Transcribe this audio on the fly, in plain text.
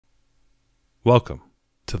Welcome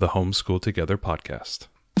to the Homeschool Together podcast.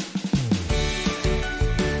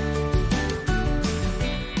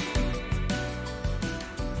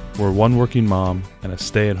 Where one working mom and a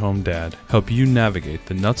stay-at-home dad help you navigate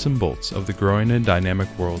the nuts and bolts of the growing and dynamic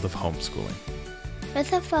world of homeschooling.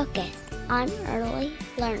 With a focus on early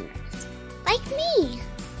learners, like me.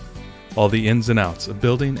 All the ins and outs of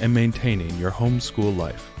building and maintaining your homeschool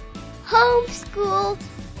life. Homeschool.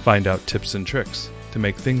 Find out tips and tricks to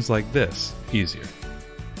make things like this easier.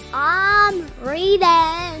 I'm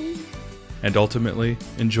reading. And ultimately,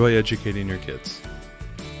 enjoy educating your kids.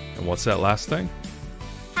 And what's that last thing?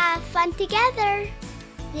 Have fun together.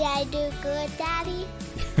 Did I do good, Daddy?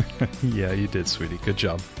 Yeah, you did, sweetie. Good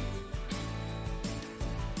job.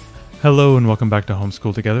 Hello and welcome back to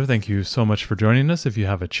Homeschool Together. Thank you so much for joining us. If you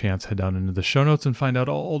have a chance, head down into the show notes and find out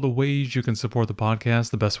all the ways you can support the podcast.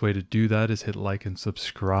 The best way to do that is hit like and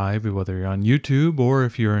subscribe, whether you're on YouTube or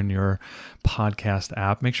if you're in your podcast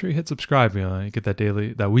app. Make sure you hit subscribe. You get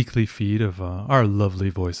that weekly feed of our lovely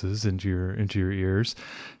voices into your ears.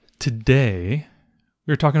 Today,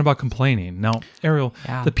 we're talking about complaining. Now, Ariel,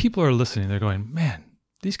 The people are listening. They're going, man,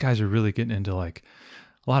 these guys are really getting into like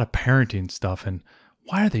a lot of parenting stuff, and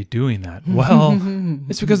why are they doing that? Well,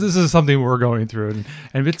 it's because this is something we're going through.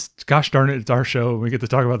 And it's, gosh darn it, it's our show. And we get to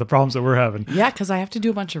talk about the problems that we're having. Yeah, because I have to do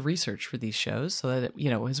a bunch of research for these shows so that,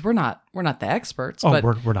 because we're not the experts. Oh,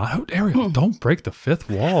 but we're not. Ariel, don't break the fourth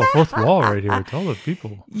wall right here. Tell the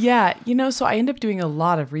people. Yeah, so I end up doing a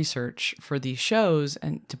lot of research for these shows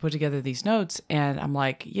and to put together these notes. And I'm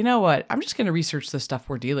like, you know what? I'm just going to research the stuff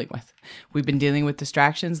we're dealing with. We've been dealing with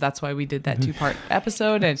distractions. That's why we did that 2-part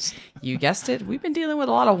episode. And you guessed it, we've been dealing with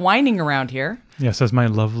a lot of whining around here. Yes, as my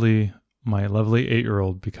lovely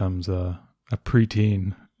 8-year-old becomes a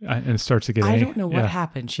preteen and starts to get I don't know what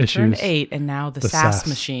happened. She turned 8 and now the sass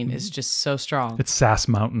machine is just so strong. It's Sass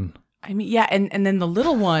Mountain. I mean, yeah, and then the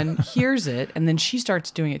little one hears it, and then she starts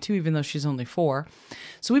doing it too, even though she's only 4.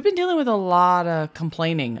 So we've been dealing with a lot of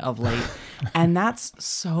complaining of late, and that's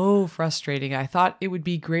so frustrating. I thought it would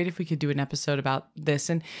be great if we could do an episode about this.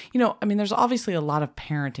 And, there's obviously a lot of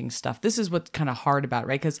parenting stuff. This is what's kind of hard about it,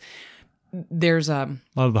 right? Because there's a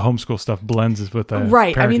lot of the homeschool stuff blends with that.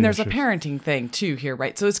 Right. There's a parenting thing too here,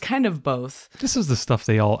 right? So it's kind of both. This is the stuff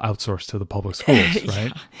they all outsource to the public schools, right?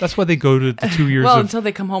 Yeah. That's why they go to the 2 years. Until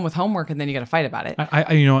they come home with homework and then you got to fight about it.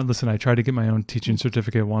 Listen, I tried to get my own teaching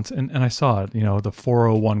certificate once and I saw it, the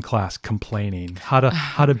 401 class complaining, how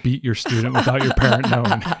to beat your student without your parent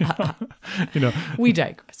knowing. We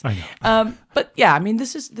digress. I know. But yeah,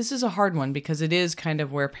 this is a hard one because it is kind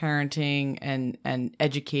of where parenting and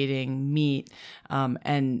educating meet.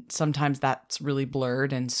 And sometimes that's really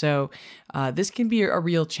blurred. And so this can be a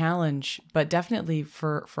real challenge, but definitely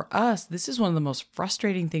for us, this is one of the most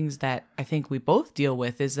frustrating things that I think we both deal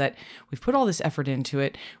with is that we've put all this effort into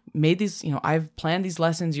it, made these, I've planned these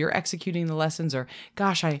lessons, you're executing the lessons, or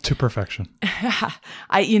gosh, to perfection.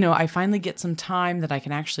 I finally get some time that I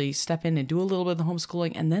can actually step in and do a little bit of the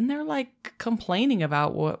homeschooling. And then they're like complaining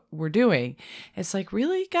about what we're doing. It's like,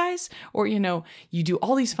 really, guys? Or, you do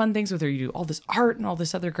all these fun things with her, you do all this art and all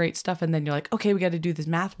this other great stuff. And then you're like, okay, we got to do this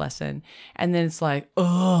math lesson. And then it's like,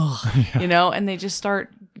 and they just start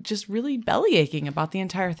just really belly aching about the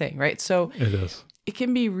entire thing. Right. So it is. It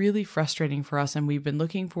can be really frustrating for us. And we've been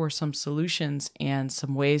looking for some solutions and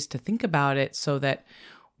some ways to think about it so that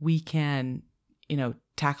we can,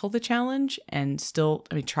 tackle the challenge and still,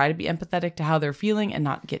 try to be empathetic to how they're feeling and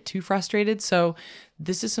not get too frustrated. So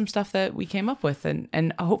this is some stuff that we came up with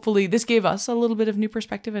and hopefully this gave us a little bit of new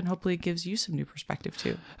perspective and hopefully it gives you some new perspective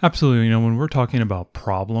too. Absolutely. When we're talking about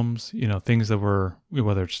problems, things that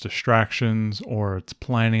whether it's distractions or it's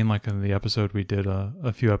planning, like in the episode we did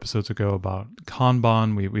a few episodes ago about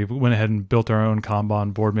Kanban, we went ahead and built our own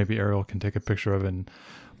Kanban board. Maybe Ariel can take a picture of it and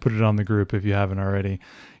put it on the group if you haven't already.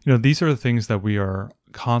 These are the things that we are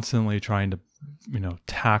constantly trying to,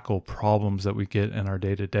 tackle problems that we get in our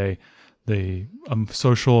day-to-day, the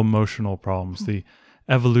social emotional problems, the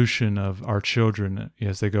evolution of our children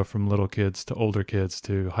as they go from little kids to older kids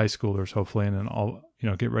to high schoolers, hopefully, and then all,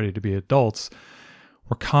 get ready to be adults.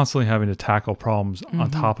 We're constantly having to tackle problems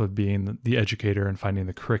on top of being the educator and finding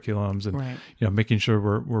the curriculums and, making sure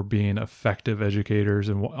we're being effective educators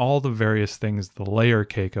and all the various things, the layer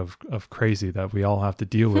cake of crazy that we all have to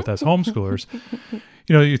deal with as homeschoolers.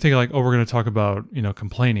 You think like, we're going to talk about,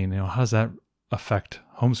 complaining, how does that affect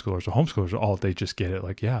homeschoolers. So homeschoolers, they just get it.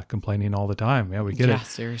 Like, yeah, complaining all the time. Yeah, we get it.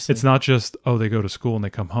 Seriously. It's not just, they go to school and they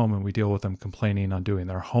come home and we deal with them complaining on doing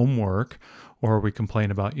their homework, or we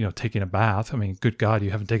complain about, taking a bath. I mean, good God,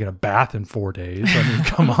 you haven't taken a bath in 4 days. I mean,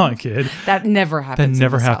 come on, kid. That never happens. That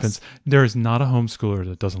never happens. There is not a homeschooler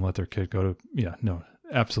that doesn't let their kid go to, no,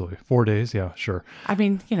 absolutely. 4 days. Yeah, sure. I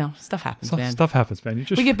mean, stuff happens, man. Stuff happens, man.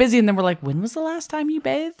 We get busy and then we're like, when was the last time you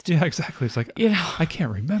bathed? Yeah, exactly. It's like, I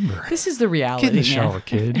can't remember. This is the reality. Get in the shower,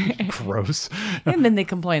 kid. Gross. And then they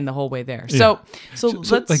complain the whole way there. Yeah. So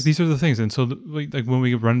let's, like, these are the things. And so like when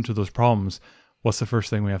we run into those problems, what's the first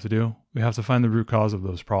thing we have to do? We have to find the root cause of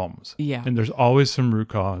those problems. Yeah. And there's always some root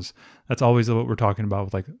cause. That's always what we're talking about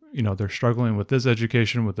with, like, they're struggling with this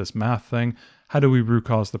education, with this math thing. How do we root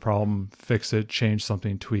cause the problem, fix it, change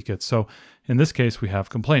something, tweak it? So in this case, we have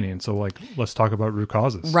complaining. So, like, let's talk about root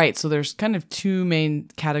causes. Right. So there's kind of two main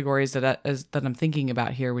categories that I'm thinking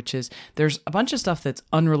about here, which is there's a bunch of stuff that's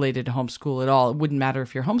unrelated to homeschool at all. It wouldn't matter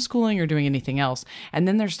if you're homeschooling or doing anything else. And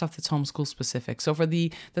then there's stuff that's homeschool specific. So for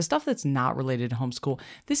the stuff that's not related to homeschool,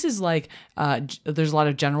 this is like there's a lot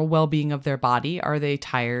of general well-being of their body. Are they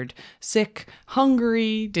tired, sick,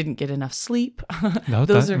 hungry, didn't get enough sleep?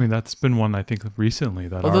 That's been one, I think, recently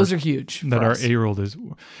that those are huge. That our 8-year-old is,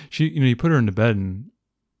 you put her into bed and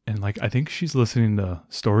like, I think she's listening to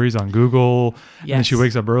stories on Google. Yes. And then she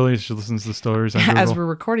wakes up early and she listens to stories on Google. As we're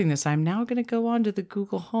recording this, I'm now going to go on to the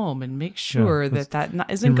Google Home and make sure that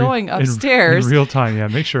isn't going upstairs. In real time, yeah.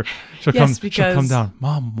 Make sure she'll come down.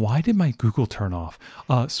 Mom, why did my Google turn off?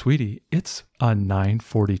 Sweetie, it's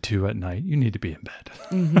 9:42 at night. You need to be in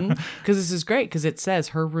bed. Because this is great because it says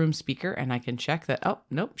her room speaker and I can check that. Oh,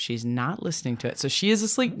 nope, she's not listening to it. So she is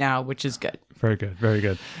asleep now, which is good. Very good. Very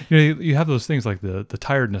good. You have those things like the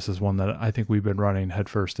tiredness is one that I think we've been running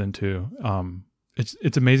headfirst into.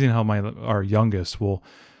 It's amazing how our youngest will,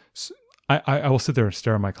 I will sit there and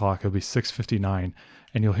stare at my clock. It'll be 6:59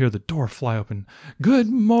 and you'll hear the door fly open. Good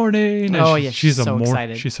morning. And she's so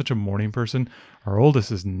excited. She's such a morning person. Our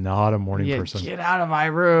oldest is not a morning person. Get out of my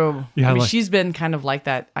room. Yeah, she's been kind of like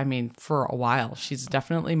that. I mean, for a while. She's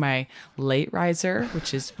definitely my late riser,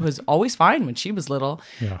 which was always fine when she was little.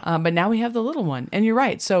 Yeah. But now we have the little one. And you're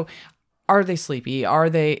right. So are they sleepy? Are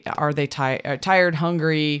they tired,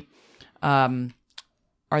 hungry?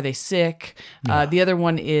 Are they sick? Yeah. The other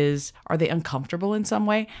one is, are they uncomfortable in some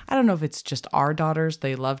way? I don't know if it's just our daughters.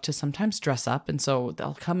 They love to sometimes dress up. And so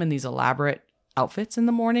they'll come in these elaborate outfits in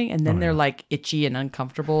the morning and then they're like itchy and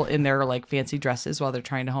uncomfortable in their like fancy dresses while they're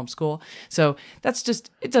trying to homeschool. So that's just,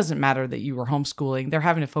 it doesn't matter that you were homeschooling. They're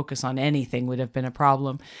having to focus on anything would have been a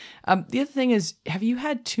problem. The other thing is, have you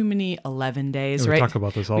had too many 11 days, right? We talk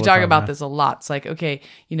about this all the time. We talk about man. this a lot. It's like, okay,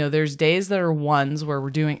 there's days that are ones where we're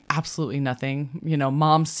doing absolutely nothing.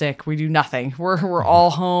 Mom's sick. We do nothing. We're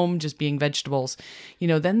all home just being vegetables.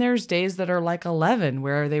 Then there's days that are like 11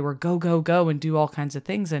 where they were go, go, go and do all kinds of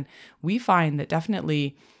things. And we find that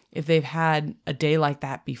definitely if they've had a day like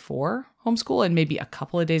that before homeschool and maybe a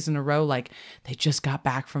couple of days in a row, like they just got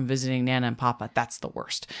back from visiting Nana and Papa, that's the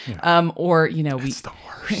worst. Yeah. That's the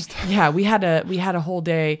worst. Yeah, we had a whole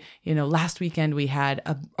day. Last weekend we had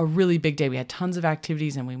a really big day. We had tons of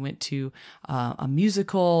activities and we went to a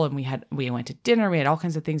musical and we went to dinner. We had all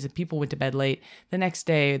kinds of things and people went to bed late. The next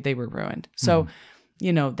day they were ruined. So,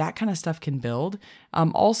 that kind of stuff can build.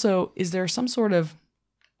 Also, is there some sort of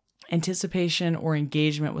anticipation or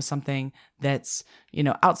engagement with something that's,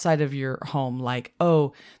 outside of your home, like,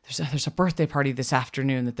 oh, there's a birthday party this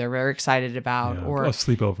afternoon that they're very excited about, or a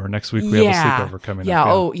sleepover. Next week we have a sleepover coming up. Yeah.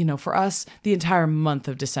 Oh, for us, the entire month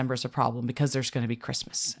of December is a problem because there's going to be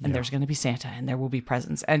Christmas and there's going to be Santa and there will be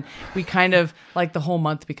presents. And we kind of like the whole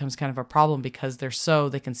month becomes kind of a problem because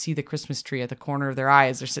they can see the Christmas tree at the corner of their eye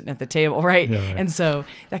as they're sitting at the table. Right. Yeah, right. And so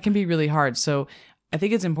that can be really hard. So I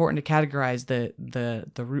think it's important to categorize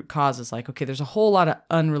the root causes. Like, okay, there's a whole lot of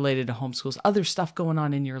unrelated to homeschools, other stuff going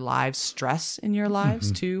on in your lives, stress in your lives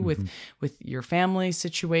too, with your family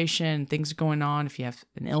situation, things going on. If you have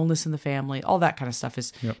an illness in the family, all that kind of stuff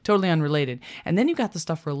is totally unrelated. And then you got the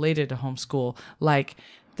stuff related to homeschool, like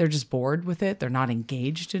they're just bored with it. They're not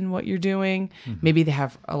engaged in what you're doing. Maybe they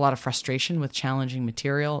have a lot of frustration with challenging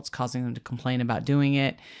material. It's causing them to complain about doing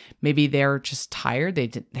it. Maybe they're just tired. They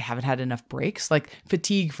haven't had enough breaks, like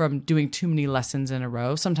fatigue from doing too many lessons in a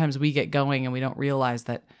row. Sometimes we get going and we don't realize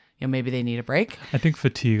that maybe they need a break. I think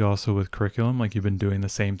fatigue also with curriculum, like you've been doing the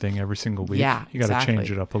same thing every single week. Yeah, you got to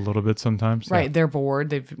change it up a little bit sometimes. Right, Yeah. They're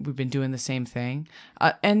bored. We've been doing the same thing,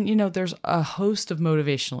 and there's a host of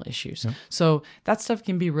motivational issues. Yeah. So that stuff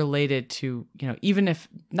can be related to even if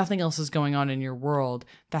nothing else is going on in your world,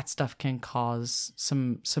 that stuff can cause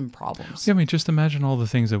some problems. Yeah, I mean, just imagine all the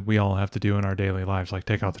things that we all have to do in our daily lives, like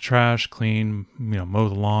take out the trash, clean, mow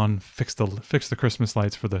the lawn, fix the Christmas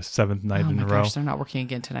lights for the seventh night in a row. They're not working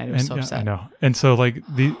again tonight. I was so upset. I know. And so like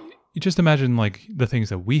you just imagine like the things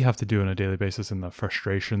that we have to do on a daily basis and the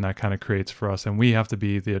frustration that kind of creates for us, and we have to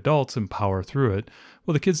be the adults and power through it.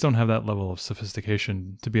 Well, the kids don't have that level of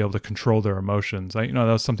sophistication to be able to control their emotions. That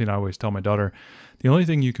was something I always tell my daughter. The only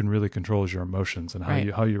thing you can really control is your emotions and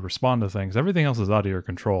how you respond to things. Everything else is out of your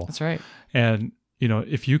control. That's right. And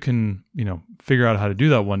if you can, figure out how to do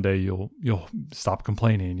that one day, you'll stop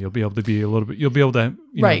complaining. You'll be able to you'll be able to,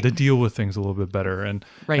 to deal with things a little bit better and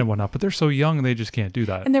whatnot. But they're so young, they just can't do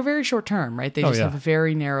that. And they're very short term, right? They just have a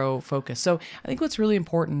very narrow focus. So I think what's really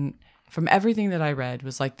important from everything that I read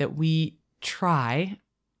was like that we try.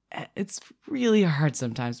 It's really hard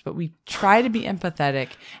sometimes, but we try to be empathetic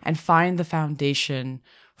and find the foundation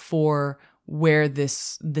for where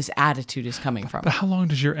this attitude is coming from. But how long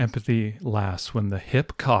does your empathy last when the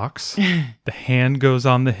hip cocks, the hand goes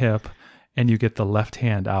on the hip, and you get the left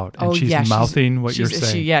hand out, and she's mouthing what you're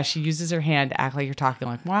saying? She uses her hand to act like you're talking,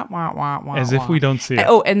 like wah wah wah wah. As if we don't see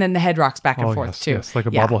it. And then the head rocks back and forth too. Yes, like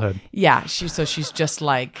a bobblehead. Yeah, she's just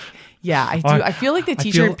like. Yeah, I do. I feel like the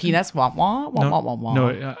teacher in Peanuts, wah, wah, wah, wah, wah, wah.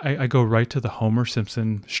 No, I go right to the Homer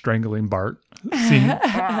Simpson strangling Bart scene.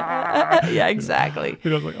 Yeah, exactly. I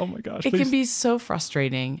was like, oh my gosh. It can be so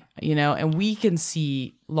frustrating, and we can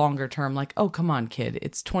see longer term, like, oh, come on, kid.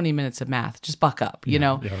 It's 20 minutes of math. Just buck up,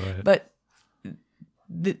 Yeah, right. But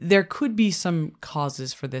there could be some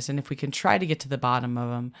causes for this. And if we can try to get to the bottom of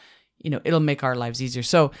them, it'll make our lives easier.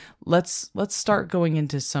 So let's start going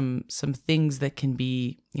into some things that can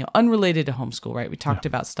be, unrelated to homeschool, right? We talked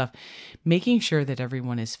about stuff, making sure that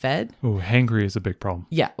everyone is fed. Oh, hangry is a big problem.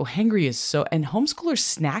 Yeah. Well, hangry is and homeschoolers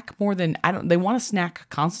snack more than, they want to snack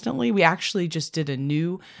constantly. We actually just did a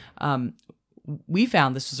new, we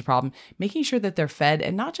found this was a problem, making sure that they're fed,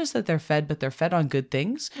 and not just that they're fed, but they're fed on good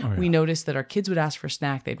things. Oh, yeah. We noticed that our kids would ask for a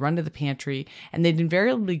snack, they'd run to the pantry, and they'd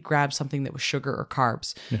invariably grab something that was sugar or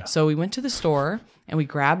carbs. Yeah. So we went to the store and we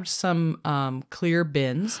grabbed some clear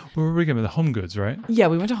bins. Where were we getting the Home Goods, right? Yeah,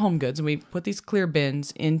 we went to Home Goods and we put these clear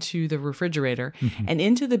bins into the refrigerator, and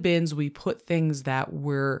into the bins we put things that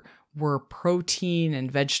were protein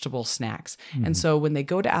and vegetable snacks. And so when they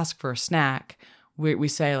go to ask for a snack, we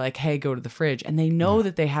say like, hey, go to the fridge. And they know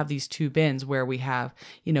that they have these two bins where we have,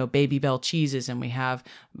 Baby Bell cheeses, and we have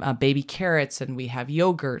baby carrots, and we have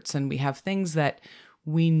yogurts, and we have things that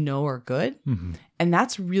we know are good. And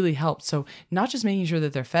that's really helped. So not just making sure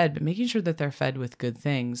that they're fed, but making sure that they're fed with good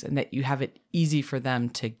things and that you have it easy for them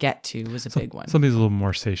to get to was a big one. Something's a little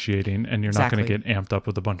more satiating, and you're not going to get amped up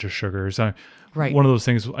with a bunch of sugars. Right. One of those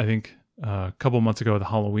things, I think, a couple of months ago at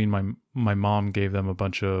Halloween, my mom gave them a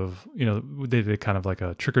bunch of, they did kind of like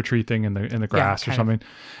a trick or treat thing in the grass or something.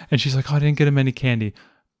 And she's like, oh, I didn't get them any candy,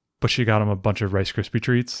 but she got them a bunch of Rice Krispie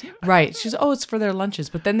treats. Right. She's, it's for their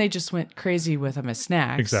lunches. But then they just went crazy with them as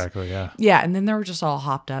snacks. Exactly. Yeah. Yeah. And then they were just all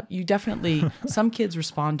hopped up. You definitely, some kids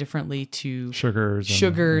respond differently to sugars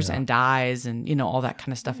and dyes and, all that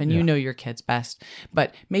kind of stuff. And your kids best.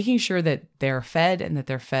 But making sure that they're fed, and that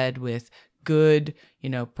they're fed with good,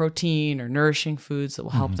 protein or nourishing foods that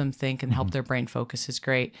will help them think and help their brain focus is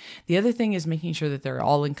great. The other thing is making sure that they're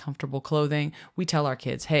all in comfortable clothing. We tell our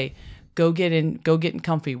kids, hey, go get in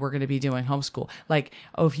comfy. We're going to be doing homeschool. Like,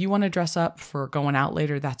 if you want to dress up for going out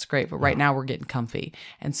later, that's great. But right now we're getting comfy.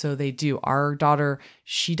 And so they do. Our daughter,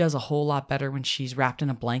 she does a whole lot better when she's wrapped in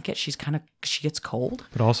a blanket. She gets cold.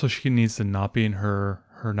 But also she needs to not be in her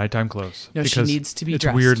nighttime clothes. No, she needs to be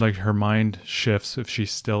dressed. It's weird, like her mind shifts if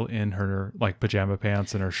she's still in her like pajama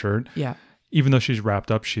pants and her shirt. Yeah. Even though she's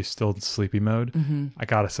wrapped up, she's still in sleepy mode. I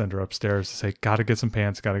gotta send her upstairs to say, gotta get some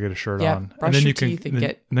pants, gotta get a shirt on. Brush and then your teeth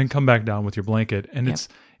and then come back down with your blanket. And it's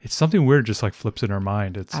something weird, just like flips in her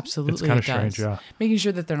mind. It's absolutely, it's kind of strange. Yeah. Making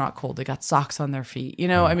sure that they're not cold. They got socks on their feet.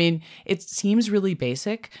 I mean, it seems really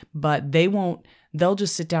basic, but they'll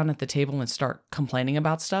just sit down at the table and start complaining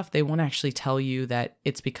about stuff. They won't actually tell you that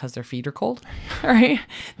it's because their feet are cold, right?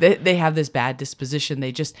 They have this bad disposition.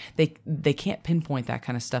 They can't pinpoint that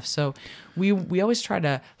kind of stuff. So we always try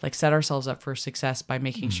to like set ourselves up for success by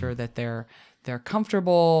making sure that they're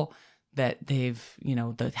comfortable, that they've,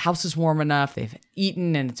 the house is warm enough, they've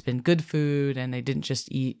eaten and it's been good food, and they didn't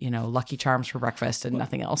just eat, Lucky Charms for breakfast and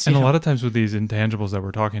nothing else. And a lot of times with these intangibles that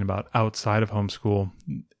we're talking about outside of homeschool,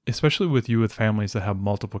 especially with families that have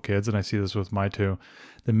multiple kids, and I see this with my two,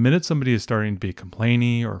 the minute somebody is starting to be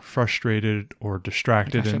complaining or frustrated or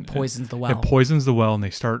distracted, it poisons the well. It poisons the well, and they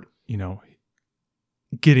start,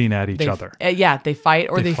 getting at each other. They fight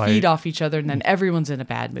or they fight. feed off each other, and then everyone's in a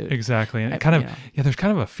bad mood. Exactly. And kind of, there's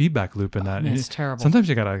kind of a feedback loop in that. And it's terrible. Sometimes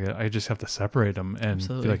I just have to separate them and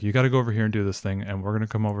Absolutely. be like, you got to go over here and do this thing, and we're going to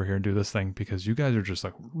come over here and do this thing, because you guys are just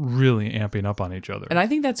like really amping up on each other. And I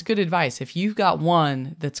think that's good advice. If you've got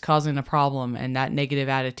one that's causing a problem and that negative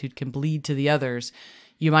attitude can bleed to the others,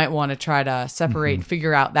 you might want to try to separate and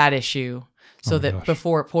figure out that issue. So that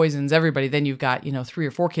before it poisons everybody, then you've got, 3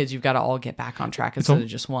 or 4 kids, you've got to all get back on track instead of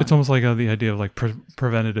just one. It's almost like the idea of like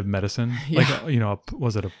preventative medicine. Like,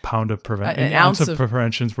 was it a pound of an ounce of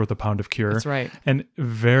prevention's worth a pound of cure? That's right. And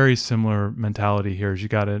very similar mentality here is you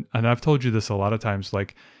got to, and I've told you this a lot of times,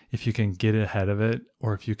 like if you can get ahead of it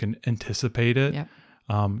or if you can anticipate it,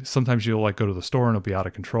 sometimes you'll like go to the store and it'll be out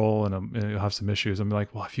of control and you'll have some issues. I'm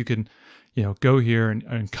like, well, if you can, go here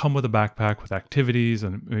and come with a backpack with activities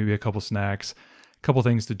and maybe a couple snacks, a couple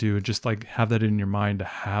things to do, and just like have that in your mind to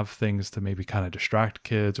have things to maybe kind of distract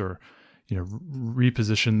kids or,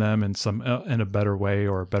 reposition them in a better way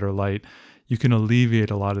or a better light. You can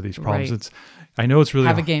alleviate a lot of these problems. Right. I know it's really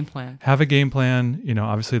have a game plan. Have a game plan.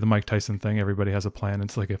 Obviously the Mike Tyson thing, everybody has a plan.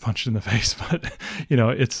 It's like get punched in the face, but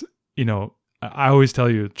I always tell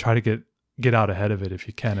you, try to get out ahead of it if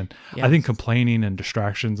you can. And I think complaining and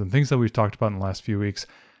distractions and things that we've talked about in the last few weeks,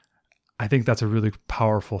 I think that's a really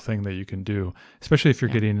powerful thing that you can do, especially if you're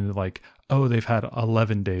getting into like, oh, they've had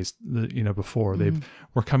 11 days, before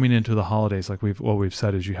we're coming into the holidays. Like we've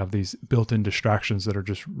said is you have these built-in distractions that are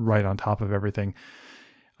just right on top of everything.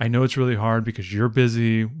 I know it's really hard because you're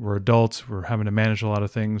busy. We're adults. We're having to manage a lot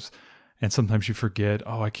of things. And sometimes you forget,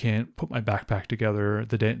 I can't put my backpack together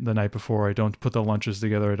the night before. I don't put the lunches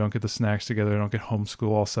together. I don't get the snacks together. I don't get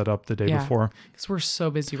homeschool all set up the day before. Because we're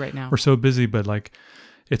so busy right now. We're so busy, but like,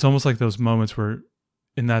 it's almost like those moments where,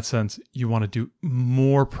 in that sense, you want to do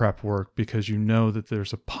more prep work because you know that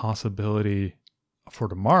there's a possibility for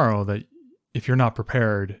tomorrow that if you're not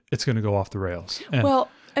prepared, it's going to go off the rails. And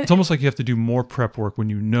it's almost like you have to do more prep work when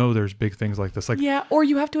you know there's big things like this. Or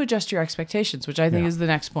you have to adjust your expectations, which I think is the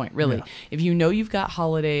next point, really. Yeah. If you know you've got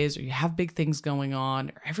holidays or you have big things going on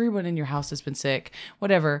or everyone in your house has been sick,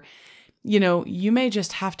 whatever, you may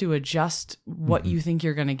just have to adjust what you think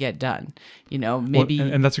you're going to get done. Maybe.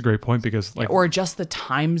 And that's a great point because or adjust the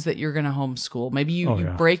times that you're going to homeschool. Maybe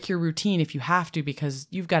you break your routine if you have to because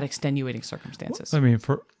you've got extenuating circumstances. Well, I mean,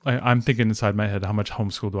 I'm thinking inside my head, how much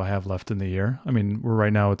homeschool do I have left in the year? I mean,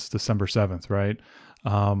 right now it's December 7th, right?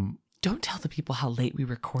 Don't tell the people how late we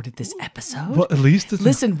recorded this episode. Well, at least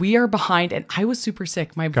listen, we are behind, and I was super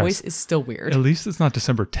sick. My voice is still weird. At least it's not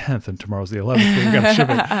December 10th, and tomorrow's the 11th. We got to ship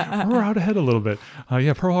it. We're out ahead a little bit.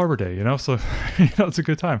 Pearl Harbor Day, so it's a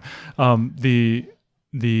good time. The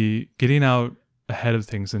getting out ahead of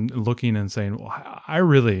things and looking and saying, well, I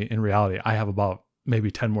really, in reality, I have about maybe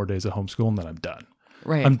 10 more days at homeschool, and then I'm done.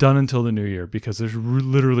 Right. I'm done until the new year because there's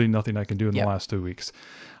literally nothing I can do in the last 2 weeks.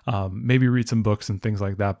 Maybe read some books and things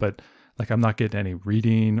like that, but like I'm not getting any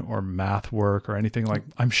reading or math work or anything. Like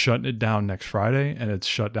I'm shutting it down next Friday and it's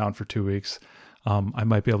shut down for 2 weeks. I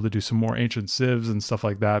might be able to do some more ancient civs and stuff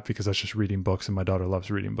like that because that's just reading books and my daughter loves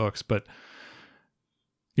reading books. But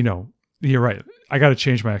you're right. I got to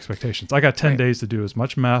change my expectations. I got 10 days to do as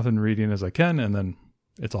much math and reading as I can, and then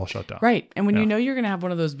it's all shut down. Right. And when you know you're going to have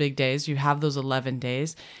one of those big days, you have those 11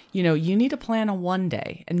 days, you need to plan a one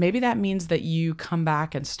day. And maybe that means that you come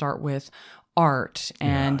back and start with art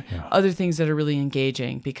and other things that are really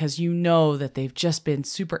engaging because you know that they've just been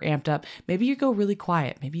super amped up. Maybe you go really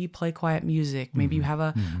quiet. Maybe you play quiet music. Maybe you have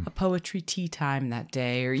a poetry tea time that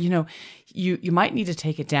day, or, you might need to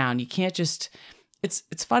take it down. You can't just...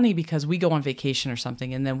 It's funny because we go on vacation or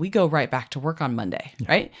something and then we go right back to work on Monday,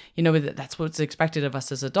 right? That's what's expected of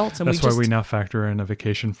us as adults. And that's why we now factor in a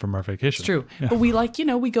vacation from our vacation. It's true. Yeah. But we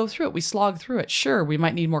we go through it. We slog through it. Sure, we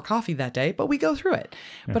might need more coffee that day, but we go through it.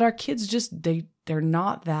 Yeah. But our kids they're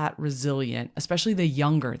not that resilient, especially the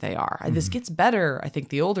younger they are. This gets better, I think,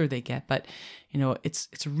 the older they get, but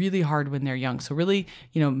it's really hard when they're young. So really,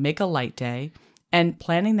 make a light day. And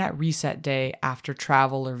planning that reset day after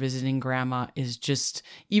travel or visiting grandma is just,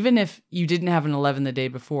 even if you didn't have an 11 the day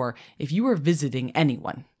before, if you were visiting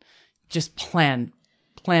anyone, just plan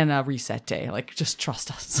a reset day. Like, just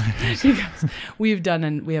trust us. Because we've done,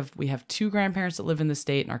 and we have 2 grandparents that live in the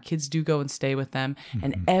state, and our kids do go and stay with them.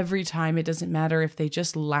 And every time, it doesn't matter if they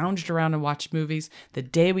just lounged around and watched movies, the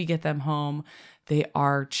day we get them home,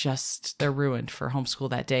 they're ruined for homeschool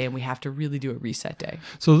that day, and we have to really do a reset day.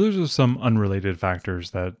 So those are some unrelated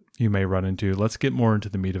factors that you may run into. Let's get more into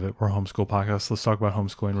the meat of it. We're a homeschool podcast. Let's talk about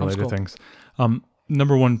homeschooling related things.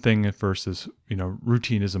 Number one thing at first is,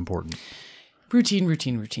 routine is important.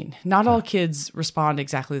 Routine. Not all kids respond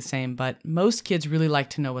exactly the same, but most kids really like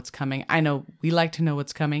to know what's coming. I know we like to know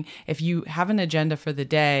what's coming. If you have an agenda for the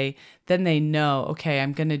day, then they know, okay,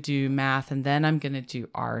 I'm going to do math and then I'm going to do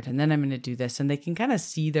art and then I'm going to do this. And they can kind of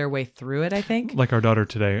see their way through it, I think. Like our daughter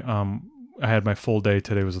today, I had my full day.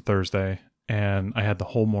 Today was a Thursday, and I had the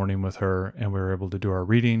whole morning with her, and we were able to do our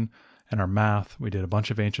reading and our math. We did a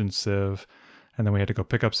bunch of ancient civ. And then we had to go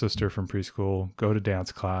pick up sister from preschool, go to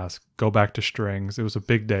dance class, go back to strings. It was a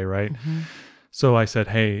big day, right? Mm-hmm. So I said,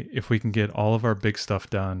 hey, if we can get all of our big stuff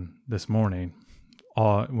done this morning,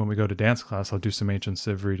 when we go to dance class, I'll do some ancient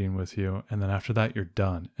civ reading with you. And then after that, you're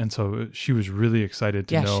done. And so she was really excited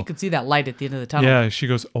to know. Yeah, she could see that light at the end of the tunnel. Yeah, she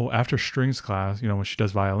goes, oh, after strings class, when she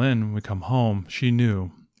does violin, when we come home, she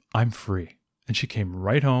knew I'm free. And she came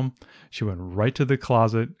right home. She went right to the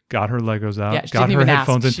closet, got her Legos out, got her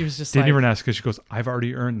headphones in. She was just didn't even ask because she goes, I've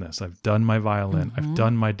already earned this. I've done my violin. I've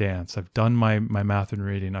done my dance. I've done my math and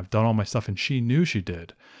reading. I've done all my stuff. And she knew she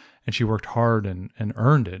did. And she worked hard and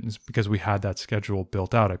earned it. And it's because we had that schedule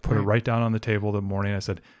built out. I put it right down on the table the morning. I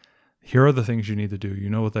said, here are the things you need to do. You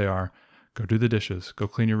know what they are. Go do the dishes. Go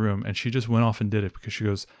clean your room. And she just went off and did it because she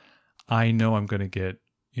goes, I know I'm going to get,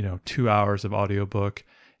 2 hours of audiobook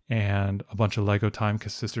and a bunch of Lego time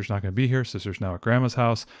because sister's not going to be here. Sister's now at grandma's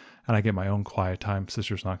house and I get my own quiet time.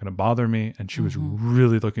 Sister's not going to bother me. And she was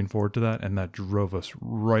really looking forward to that. And that drove us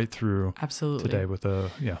right through absolutely today with so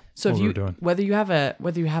what we were doing. Whether you have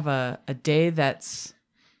a day that's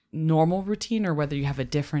normal routine or whether you have a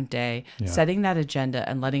different day, setting that agenda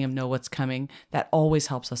and letting them know what's coming, that always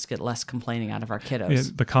helps us get less complaining out of our kiddos.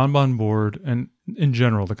 Yeah, the Kanban board and in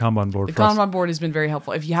general, the Kanban board has been very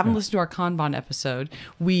helpful. If you haven't listened to our Kanban episode,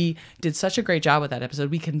 we did such a great job with that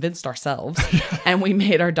episode. We convinced ourselves and we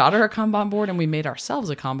made our daughter a Kanban board and we made ourselves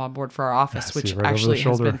a Kanban board for our office, which actually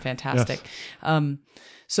has been fantastic. Yes.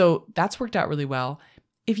 So that's worked out really well.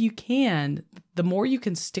 If you can, the more you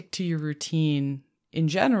can stick to your routine in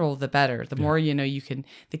general, the better. The more,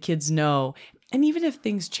 the kids know. And even if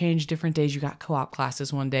things change different days, you got co-op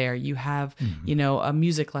classes one day or you have, a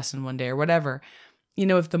music lesson one day or whatever,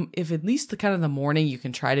 if at least the morning you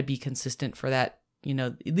can try to be consistent for that,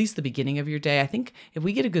 at least the beginning of your day. I think if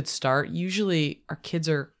we get a good start, usually our kids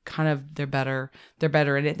are they're better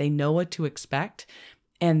at it. They know what to expect.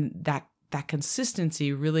 And that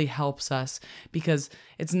consistency really helps us because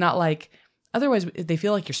it's not like, otherwise, they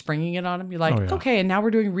feel like you're springing it on them. You're like, okay, and now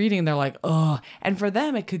we're doing reading. And they're like, oh. And for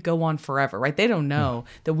them, it could go on forever, right? They don't know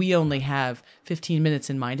that we only have 15 minutes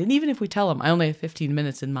in mind. And even if we tell them, I only have 15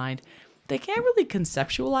 minutes in mind, they can't really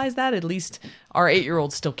conceptualize that. At least our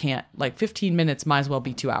 8-year-old still can't. Like 15 minutes might as well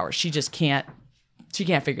be 2 hours. She just can't. She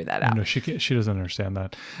can't figure that out. No, she doesn't understand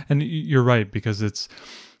that. And you're right, because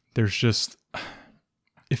there's just...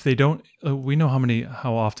 If they don't, we know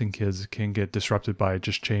how often kids can get disrupted by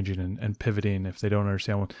just changing and pivoting if they don't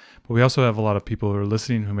understand what. But we also have a lot of people who are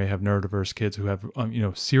listening who may have neurodiverse kids who have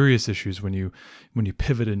serious issues when you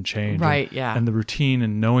pivot and change. Right. And the routine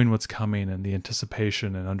and knowing what's coming and the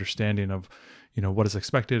anticipation and understanding of what is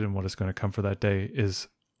expected and what is going to come for that day is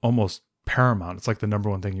almost paramount. It's like the number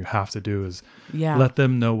one thing you have to do is let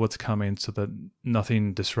them know what's coming so that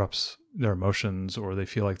nothing disrupts their emotions or they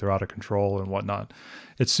feel like they're out of control and whatnot.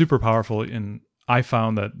 It's super powerful. And I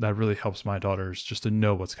found that really helps my daughters just to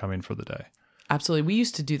know what's coming for the day. Absolutely. We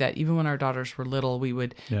used to do that. Even when our daughters were little, when we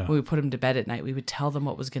would put them to bed at night, we would tell them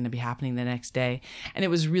what was going to be happening the next day. And it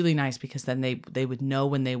was really nice because then they would know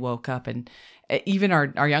when they woke up. And even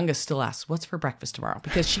our youngest still asks, what's for breakfast tomorrow?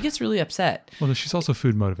 Because she gets really upset. Well, she's also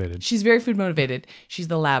food motivated. She's very food motivated. She's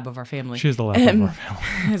the lab of our family. She is the lab of our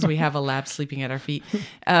family. As we have a lab sleeping at our feet.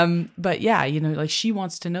 But yeah, she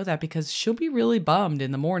wants to know that because she'll be really bummed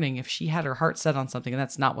in the morning if she had her heart set on something and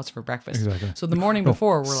that's not what's for breakfast. Exactly. So the morning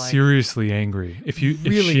before, we're like... seriously angry. If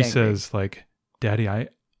she says like, Daddy, I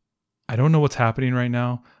don't know what's happening right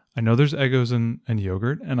now. I know there's Eggos and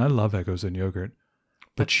yogurt, and I love Eggos and yogurt.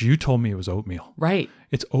 But you told me it was oatmeal. Right.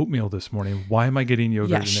 It's oatmeal this morning. Why am I getting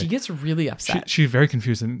yogurt? Yeah, she gets really upset. She's very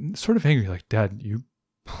confused and sort of angry. Like, Dad, you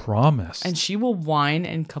promised. And she will whine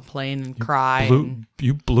and complain and cry.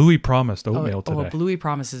 You Bluey promised oatmeal today. Oh, Bluey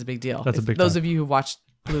promise is a big deal. That's a big Those time. of you who watched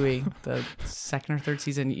Bluey, the second or third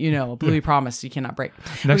season, Bluey promise you cannot break.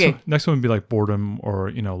 Next one would be like boredom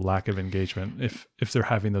or lack of engagement. If they're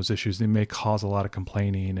having those issues, they may cause a lot of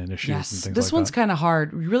complaining and issues and things like that. This one's kind of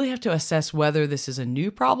hard. We really have to assess whether this is a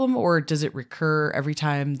new problem or does it recur every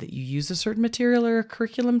time that you use a certain material or a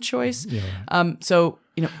curriculum choice. Yeah. So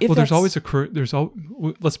If Well, there's that's- always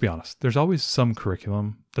let's be honest. There's always some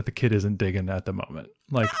curriculum that the kid isn't digging at the moment.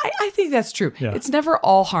 Like, I think that's true. Yeah. It's never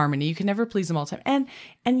all harmony. You can never please them all the time.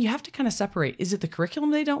 And you have to kind of separate. Is it the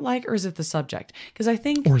curriculum they don't like, or is it the subject? Because I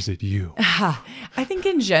think, or is it you? I think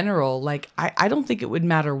in general, like, I don't think it would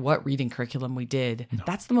matter what reading curriculum we did. No.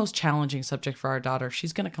 That's the most challenging subject for our daughter.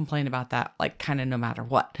 She's going to complain about that, like, kind of no matter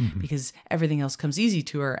what, because everything else comes easy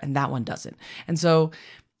to her and that one doesn't. And so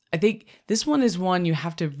I think this one is one you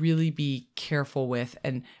have to really be careful with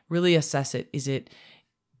and really assess it.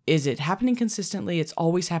 Is it happening consistently? It's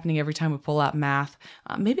always happening every time we pull out math.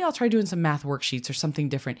 Maybe I'll try doing some math worksheets or something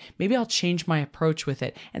different. Maybe I'll change my approach with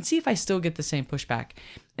it and see if I still get the same pushback.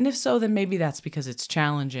 And if so, then maybe that's because it's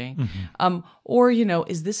challenging. Or,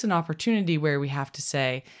 is this an opportunity where we have to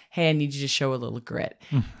say, hey, I need you to show a little grit?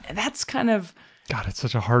 And that's kind of... God, it's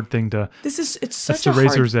such a hard thing to... It's such the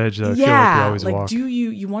razor's edge that I feel like we always walk. Do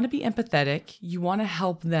you want to be empathetic? You want to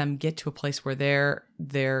help them get to a place where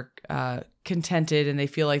they're contented and they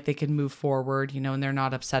feel like they can move forward, and they're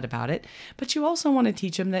not upset about it. But you also want to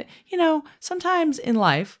teach them that, sometimes in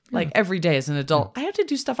life, like every day as an adult, I have to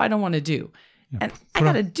do stuff I don't want to do. And I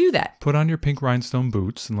got to do that. Put on your pink rhinestone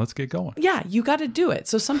boots and let's get going. Yeah, you got to do it.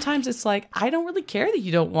 So sometimes it's like, I don't really care that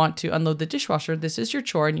you don't want to unload the dishwasher. This is your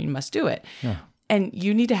chore and you must do it. Yeah. And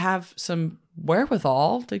you need to have some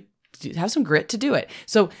wherewithal to have some grit to do it.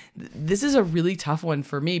 So this is a really tough one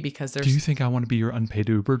for me because there's... Do you think I want to be your unpaid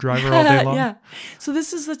Uber driver all day long? Yeah. So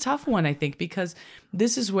this is the tough one, I think, because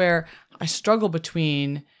this is where I struggle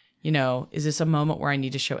between, is this a moment where I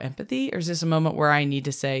need to show empathy or is this a moment where I need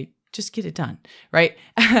to say, just get it done, right?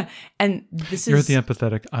 And You're the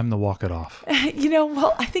empathetic. I'm the walk it off.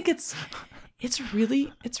 Well, I think it's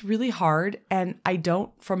really hard. And I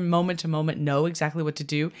don't, from moment to moment, know exactly what to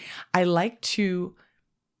do.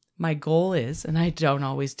 My goal is, and I don't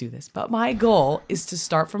always do this, but my goal is to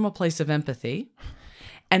start from a place of empathy.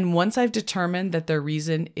 And once I've determined that their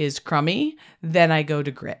reason is crummy, then I go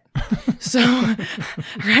to grit. So,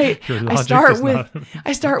 right,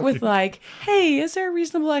 I start with like, hey, is there a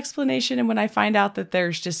reasonable explanation? And when I find out that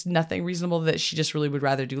there's just nothing reasonable, that she just really would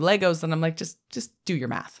rather do Legos, then I'm like, just do your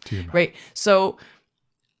math, right? So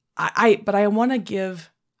but I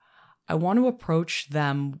want to approach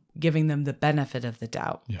them, giving them the benefit of the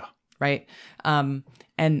doubt. Yeah. Right. And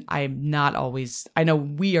I know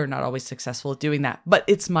we are not always successful at doing that, but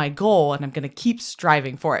it's my goal and I'm going to keep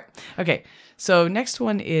striving for it. Okay. So next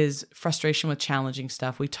one is frustration with challenging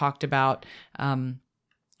stuff. We talked about when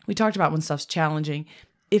stuff's challenging.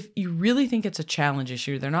 If you really think it's a challenge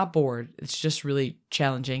issue, they're not bored. It's just really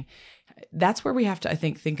challenging. That's where we have to, I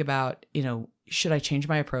think about, should I change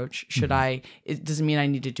my approach? Does it mean I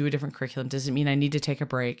need to do a different curriculum? Does it mean I need to take a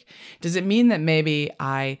break? Does it mean that maybe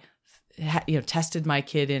I tested my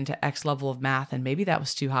kid into X level of math and maybe that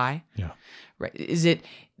was too high? Yeah. Right.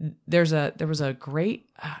 There was a great,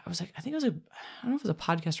 I don't know if it was a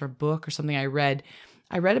podcast or a book or something I read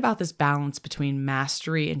about this balance between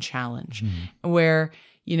mastery and challenge, where,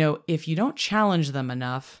 if you don't challenge them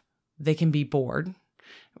enough, they can be bored,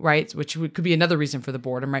 right? Which could be another reason for the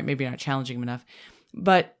boredom, right? Maybe you're not challenging them enough.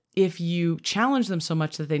 But if you challenge them so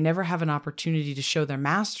much that they never have an opportunity to show their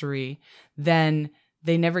mastery, then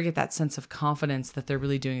they never get that sense of confidence that they're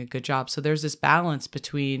really doing a good job. So there's this balance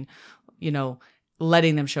between,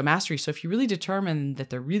 letting them show mastery. So if you really determine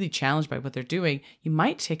that they're really challenged by what they're doing, you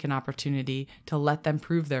might take an opportunity to let them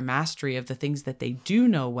prove their mastery of the things that they do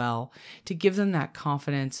know well, to give them that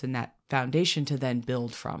confidence and that foundation to then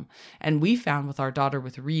build from. And we found with our daughter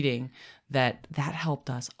with reading that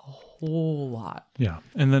helped us a whole lot. Yeah.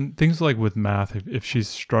 And then things like with math, if she's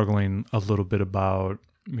struggling a little bit about,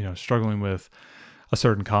 struggling with a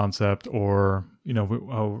certain concept, or,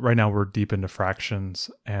 right now we're deep into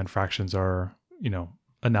fractions, and fractions are,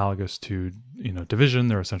 analogous to, division.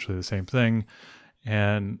 They're essentially the same thing.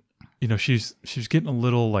 And, she's getting a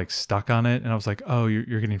little like stuck on it. And I was like, oh,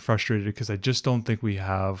 you're getting frustrated because I just don't think we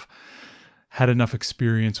have had enough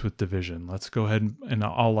experience with division. Let's go ahead and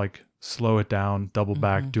I'll like slow it down, double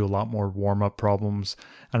back, do a lot more warm up problems.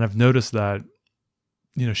 And I've noticed that,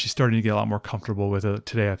 she's starting to get a lot more comfortable with it.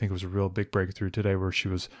 Today, I think it was a real big breakthrough today where she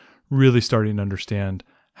was really starting to understand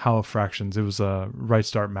how fractions, it was Right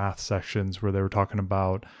Start Math sections where we were talking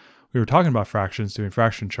about fractions, doing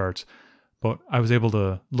fraction charts, but I was able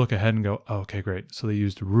to look ahead and go, oh, okay, great. So they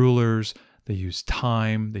used rulers, they used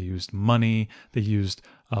time, they used money, they used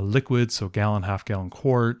liquids, so gallon, half gallon,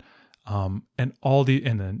 quart, and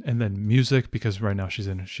then music, because right now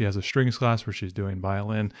she has a strings class where she's doing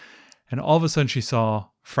violin, and all of a sudden she saw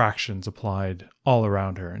fractions applied all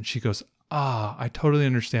around her, and she goes, I totally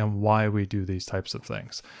understand why we do these types of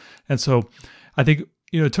things. And so I think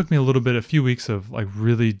it took me a few weeks of like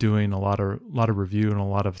really doing a lot of review and a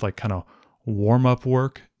lot of like kind of warm up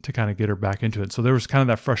work to kind of get her back into it. So there was kind of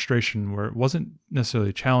that frustration where it wasn't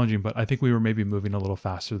necessarily challenging, but I think we were maybe moving a little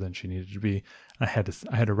faster than she needed to be. I had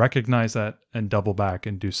to recognize that and double back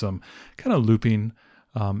and do some kind of looping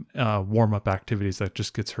warm up activities that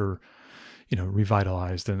just gets her,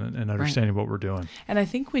 revitalized and understanding what we're doing. And I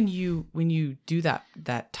think when you do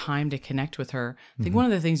that time to connect with her, I think one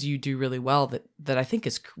of the things you do really well that I think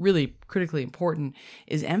is really critically important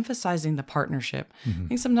is emphasizing the partnership. I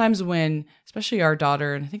think sometimes when, especially our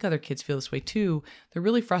daughter, and I think other kids feel this way too, they're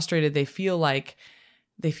really frustrated. They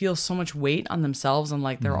feel so much weight on themselves and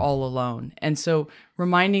like they're all alone. And so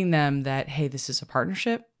reminding them that, hey, this is a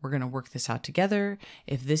partnership. We're going to work this out together.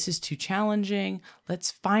 If this is too challenging, let's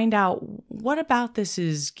find out what about this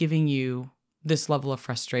is giving you this level of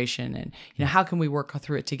frustration, and how can we work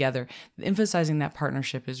through it together? Emphasizing that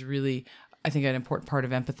partnership is really, I think, an important part of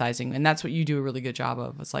empathizing, and that's what you do a really good job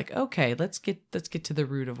of. It's like, okay, let's get to the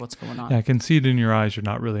root of what's going on. Yeah, I can see it in your eyes. You're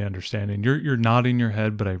not really understanding. You're nodding your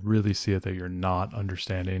head, but I really see it that you're not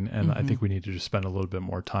understanding. And I think we need to just spend a little bit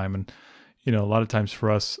more time. And a lot of times for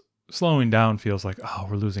us, slowing down feels like, oh,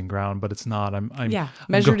 we're losing ground, but it's not.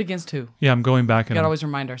 Measured against who? Yeah, I'm going back and gotta always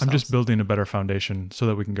remind ourselves. I'm just building a better foundation so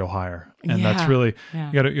that we can go higher. And that's really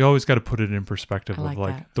you always got to put it in perspective of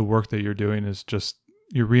like the work that you're doing is just.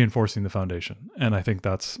 You're reinforcing the foundation. And I think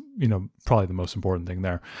that's, probably the most important thing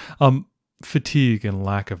there. Fatigue and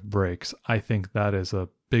lack of breaks. I think that is a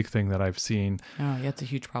big thing that I've seen. Oh, yeah, it's a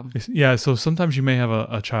huge problem. Yeah. So sometimes you may have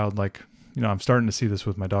a child like, I'm starting to see this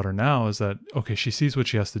with my daughter now is that, okay, she sees what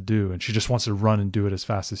she has to do and she just wants to run and do it as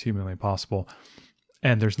fast as humanly possible.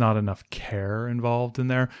 And there's not enough care involved in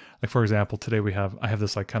there. Like, for example, today I have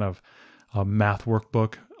this like kind of math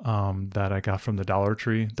workbook that I got from the Dollar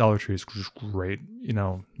Tree. Dollar Tree is just great,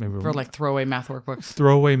 maybe for like throwaway math workbooks.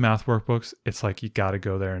 Throwaway math workbooks. It's like you got to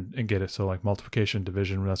go there and get it. So like multiplication,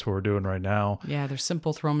 division, that's what we're doing right now. Yeah, they're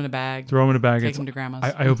simple. Throw them in a bag. Take them to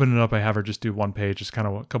grandma's. I open it up. I have her just do one page, just kind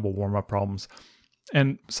of a couple warm up problems.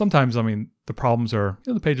 And sometimes, the problems are,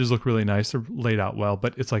 the pages look really nice. They're laid out well,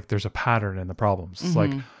 but it's like there's a pattern in the problems. It's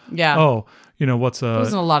like, what's a... There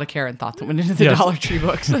wasn't a lot of care and thought that went into the Dollar Tree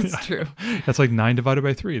books. That's true. That's like 9 divided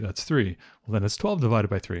by 3. That's 3. Well, then it's 12 divided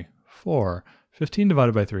by 3. 4. 15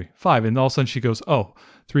 divided by 3. 5. And all of a sudden she goes,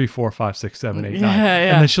 3, 4, 5, 6, 7, 8, 9.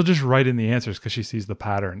 And then she'll just write in the answers because she sees the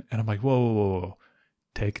pattern. And I'm like, whoa.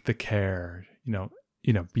 Take the care,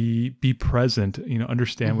 be present,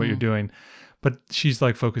 understand what you're doing. But she's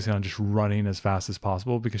like focusing on just running as fast as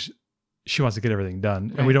possible because she wants to get everything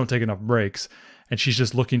done. And we don't take enough breaks. And she's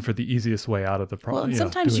just looking for the easiest way out of the problem. Well, and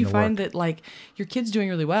sometimes you find that like your kid's doing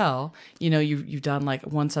really well. You've done like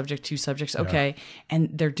one subject, 2 subjects. Okay. And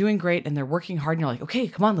they're doing great and they're working hard. And you're like, okay,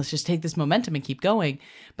 come on, let's just take this momentum and keep going.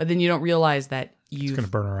 But then you don't realize that it's going to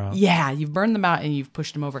burn her out. Yeah, you've burned them out and you've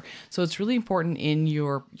pushed them over. So it's really important in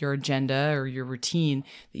your agenda or your routine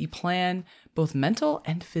that you plan both mental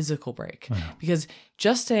and physical break. Because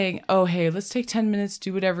just saying, oh, hey, let's take 10 minutes,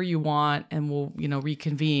 do whatever you want, and we'll,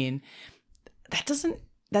 reconvene, that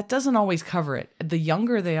doesn't always cover it. The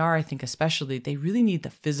younger they are, I think especially, they really need the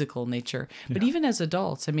physical nature. But even as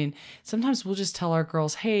adults, sometimes we'll just tell our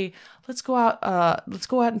girls, hey, let's go out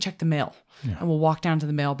and check the mail. And we'll walk down to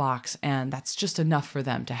the mailbox, and that's just enough for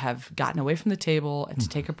them to have gotten away from the table and to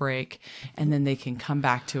take a break, and then they can come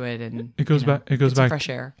back to it and it goes back fresh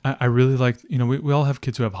air. I really like, we all have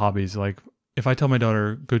kids who have hobbies. Like if I tell my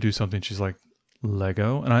daughter go do something, she's like,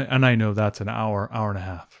 Lego, and I know that's an hour and a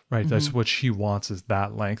half, right? That's what she wants is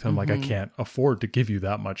that length. I'm like, I can't afford to give you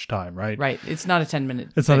that much time, right? Right. It's not a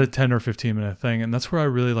 10-minute. It's not a 10 or 15-minute thing, and that's where I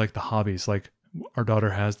really like the hobbies. Like our daughter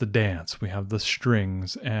has the dance, we have the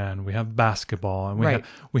strings, and we have basketball, and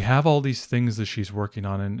we have all these things that she's working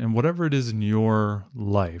on, and whatever it is in your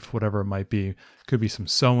life, whatever it might be, it could be some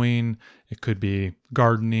sewing, it could be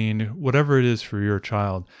gardening, whatever it is for your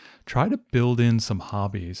child. Try to build in some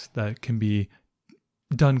hobbies that can be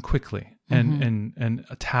done quickly and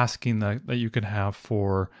a tasking that you can have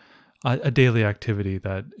for a daily activity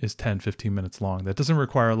that is 10, 15 minutes long that doesn't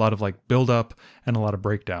require a lot of like build up and a lot of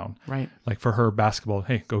breakdown. Right. Like for her basketball,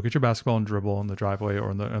 hey, go get your basketball and dribble in the driveway or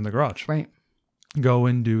in the garage. Right. Go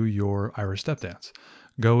and do your Irish step dance.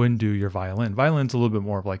 Go and do your violin. Violin's a little bit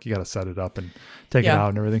more of like you got to set it up and take it out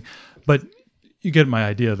and everything. But you get my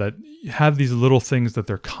idea that you have these little things that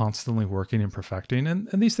they're constantly working and perfecting, and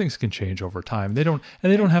these things can change over time. They don't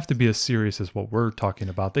have to be as serious as what we're talking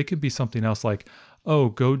about. They could be something else like, oh,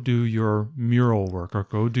 go do your mural work or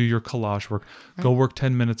go do your collage work. Right. Go work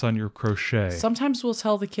 10 minutes on your crochet. Sometimes we'll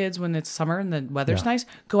tell the kids when it's summer and the weather's Yeah. nice,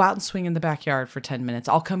 go out and swing in the backyard for 10 minutes.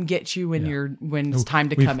 I'll come get you when it's time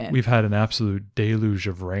to come in. We've had an absolute deluge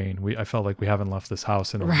of rain. I felt like we haven't left this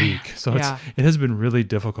house in a Right. week. So Yeah. it has been really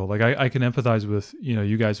difficult. Like I can empathize with,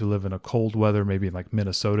 you guys who live in a cold weather, maybe in like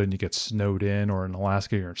Minnesota and you get snowed in, or in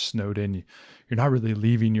Alaska, you're snowed in. You're not really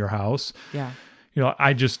leaving your house. Yeah.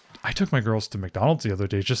 I took my girls to McDonald's the other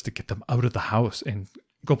day just to get them out of the house and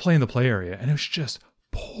go play in the play area. And it was just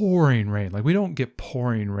pouring rain. Like we don't get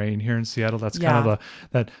pouring rain here in Seattle. That's kind of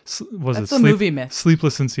That's a movie myth.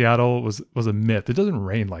 Sleepless in Seattle was a myth. It doesn't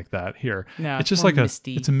rain like that here. No, it's just more like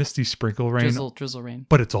misty. it's a misty sprinkle rain, drizzle rain.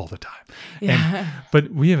 but it's all the time. Yeah.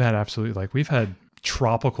 But we have had absolutely we've had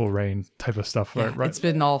tropical rain type of stuff. Yeah, right? It's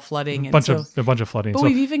been all flooding. A bunch of flooding. But So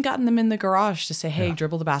we've even gotten them in the garage to say, hey,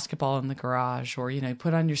 dribble the basketball in the garage, or,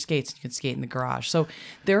 put on your skates and you can skate in the garage. So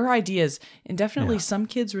there are ideas, and definitely some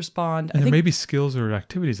kids respond. and there may be skills or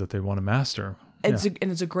activities that they want to master.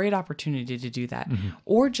 It's a great opportunity to do that,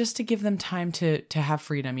 or just to give them time to have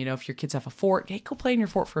freedom. If your kids have a fort, hey, go play in your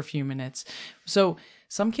fort for a few minutes. So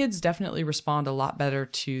some kids definitely respond a lot better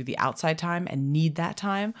to the outside time and need that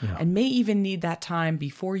time, and may even need that time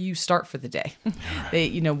before you start for the day.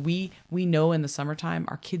 We know in the summertime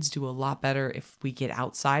our kids do a lot better if we get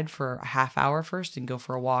outside for a half hour first and go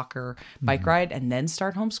for a walk or bike ride and then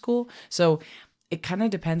start homeschool. So it kind of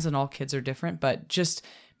depends, on all kids are different, but just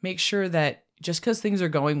make sure that just because things are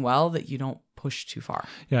going well, that you don't push too far.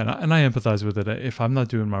 Yeah, and I empathize with it. If I'm not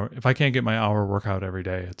doing if I can't get my hour workout every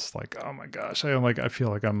day, it's like, oh my gosh, I feel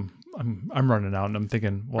like I'm running out, and I'm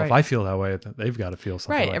thinking, well, if I feel that way, they've got to feel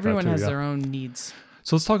something like that too. Everyone has their own needs.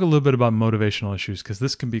 So let's talk a little bit about motivational issues, because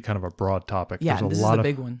this can be kind of a broad topic. Yeah, this is the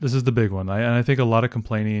big one. This is the big one. And I think a lot of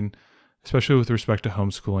complaining, especially with respect to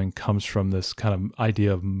homeschooling, comes from this kind of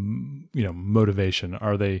idea of, motivation.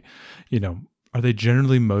 Are they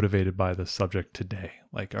generally motivated by the subject today?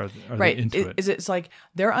 Like, are they into it? It's like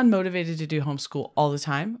they're unmotivated to do homeschool all the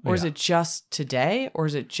time? Or is it just today? Or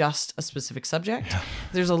is it just a specific subject? Yeah.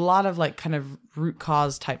 There's a lot of kind of root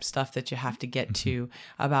cause type stuff that you have to get to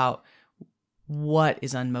about what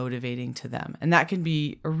is unmotivating to them. And that can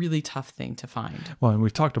be a really tough thing to find. Well, and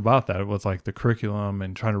we've talked about that with the curriculum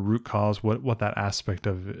and trying to root cause what that aspect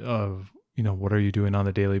of what are you doing on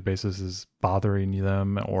a daily basis is bothering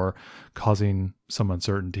them or causing some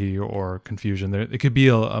uncertainty or confusion. It could be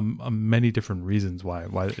a many different reasons why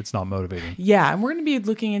it's not motivating. Yeah, and we're going to be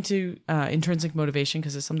looking into intrinsic motivation,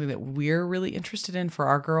 because it's something that we're really interested in for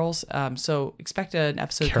our girls. So expect an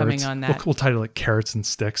episode coming on that. We'll title it Carrots and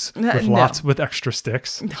Sticks with extra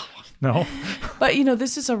sticks. No. But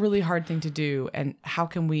this is a really hard thing to do, and how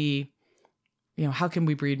can we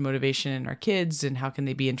breed motivation in our kids, and how can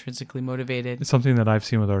they be intrinsically motivated? It's something that I've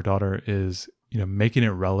seen with our daughter is, making it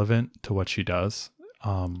relevant to what she does.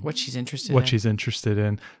 What she's interested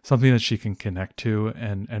in, something that she can connect to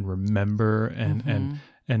and remember and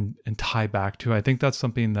tie back to. I think that's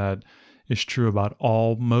something that is true about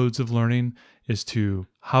all modes of learning, is to,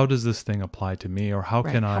 how does this thing apply to me, or how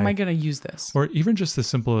am I going to use this? Or even just as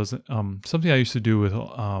simple as something I used to do with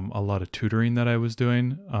a lot of tutoring that I was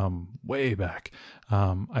doing way back.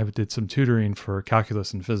 I did some tutoring for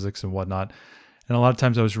calculus and physics and whatnot. And a lot of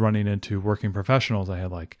times I was running into working professionals. I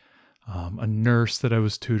had a nurse that I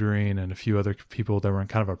was tutoring and a few other people that were in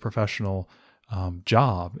kind of a professional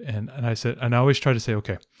job. And I said, and I always try to say,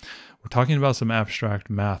 okay, we're talking about some abstract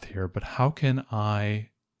math here, but how can I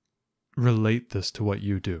relate this to what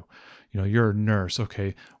you do? You're a nurse.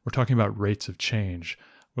 Okay, we're talking about rates of change.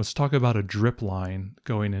 Let's talk about a drip line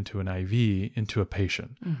going into an IV into a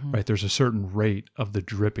patient, right? There's a certain rate of the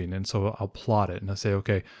dripping. And so I'll plot it and I'll say,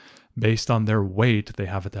 okay, based on their weight, they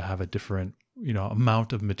have to have a different,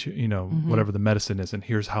 amount of material, whatever the medicine is. And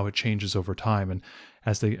here's how it changes over time. And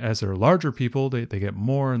as they're larger people, they get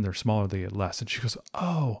more, and they're smaller, they get less. And she goes,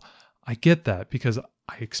 oh, I get that, because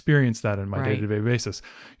I experience that in my day-to-day basis.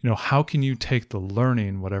 How can you take the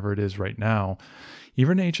learning, whatever it is right now,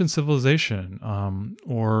 even ancient civilization,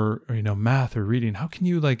 or math or reading, how can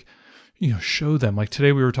you show them? Like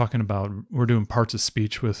today we were talking about, we're doing parts of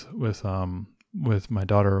speech with my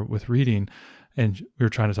daughter with reading, and we were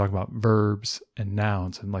trying to talk about verbs and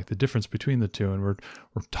nouns and the difference between the two. And we're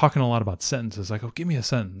talking a lot about sentences, like, oh, give me a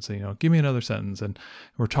sentence, give me another sentence. And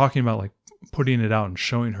we're talking about putting it out and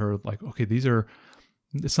showing her okay,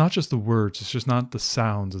 it's not just the words, it's just not the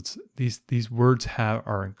sounds. It's these words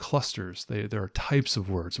are in clusters. There are types of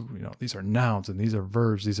words. These are nouns, and these are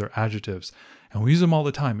verbs, these are adjectives, and we use them all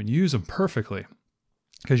the time, and you use them perfectly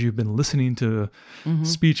because you've been listening to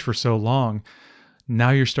speech for so long.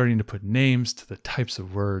 now you're starting to put names to the types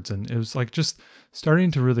of words. And it was like just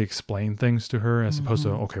starting to really explain things to her as opposed to,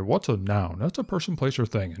 okay, what's a noun? That's a person, place, or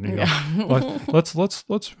thing. And, you know, let's,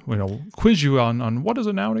 you know, quiz you on what is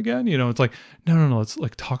a noun again? You know, it's like, no. Let's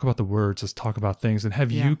like talk about the words. Let's talk about things and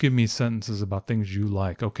have you give me sentences about things you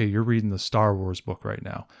like. Okay. You're reading the Star Wars book right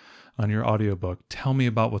now on your audiobook. Tell me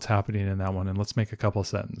about what's happening in that one. And let's make a couple of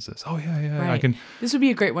sentences. Oh yeah. Right. I can. This would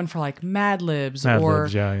be a great one for like Mad Libs or,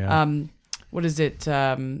 what is it?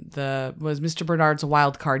 Was Mr. Bernard's a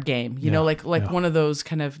wild card game? You know, like one of those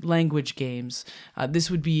kind of language games.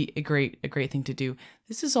 This would be a great thing to do.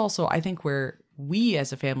 This is also, I think, where we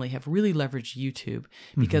as a family have really leveraged YouTube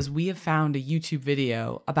because we have found a YouTube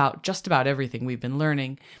video about just about everything we've been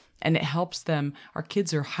learning. And it helps them. Our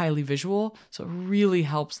kids are highly visual, so it really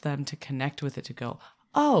helps them to connect with it, to go,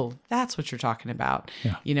 oh, that's what you're talking about,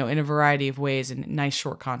 you know, in a variety of ways and nice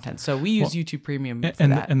short content. So we use YouTube Premium for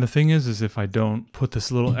that. And the thing is if I don't put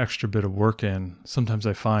this little extra bit of work in, sometimes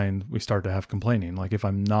I find we start to have complaining. Like if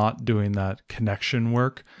I'm not doing that connection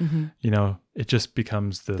work, you know, it just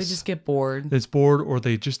becomes this. They just get bored. It's bored, or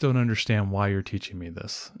they just don't understand why you're teaching me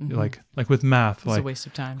this. Like with math, it's a waste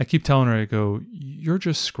of time. I keep telling her, I go, you're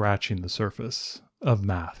just scratching the surface of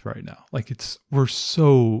math right now. Like you're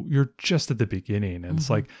just at the beginning. And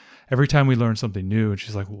it's like every time we learn something new and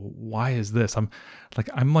she's like, well, why is this? I'm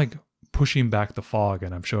like pushing back the fog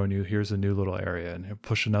and I'm showing you, here's a new little area and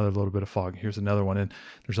push another little bit of fog. Here's another one. And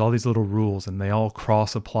there's all these little rules and they all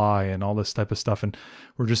cross apply and all this type of stuff. And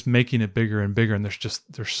we're just making it bigger and bigger. And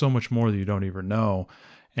there's so much more that you don't even know.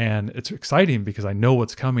 And it's exciting because I know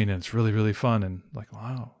what's coming and it's really, really fun. And like,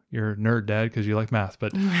 wow, you're a nerd, Dad, because you like math.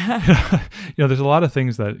 But you know, there's a lot of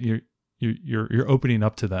things that you're opening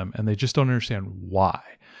up to them and they just don't understand why.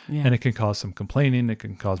 Yeah. And it can cause some complaining. It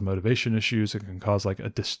can cause motivation issues. It can cause like a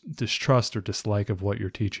distrust or dislike of what you're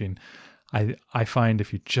teaching. I find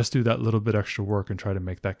if you just do that little bit extra work and try to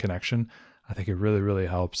make that connection, I think it really, really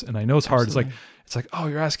helps. And I know it's hard. Absolutely. It's like, oh,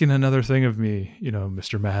 you're asking another thing of me, you know,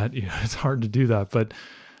 Mr. Matt. You know, it's hard to do that. But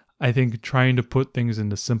I think trying to put things in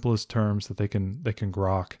the simplest terms that they can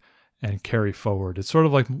grok and carry forward. It's sort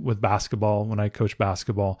of like with basketball. When I coach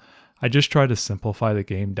basketball, I just try to simplify the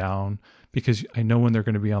game down because I know when they're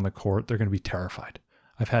going to be on the court, they're going to be terrified.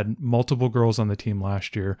 I've had multiple girls on the team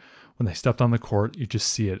last year. When they stepped on the court, you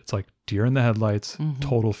just see it. It's like deer in the headlights,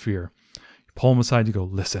 total fear. You pull them aside, you go,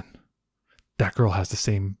 listen, that girl has the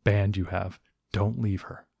same band you have. Don't leave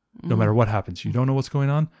her. No matter what happens. You don't know what's going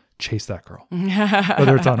on? Chase that girl.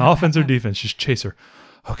 Whether it's on offense or defense, just chase her.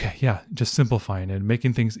 Okay, yeah, just simplifying it,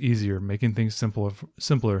 making things easier, making things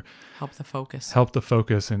simpler. Help the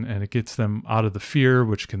focus. And it gets them out of the fear,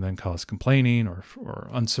 which can then cause complaining or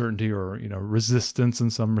uncertainty or, you know, resistance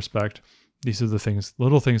in some respect. These are the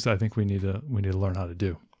little things that I think we need to learn how to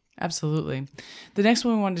do. Absolutely. The next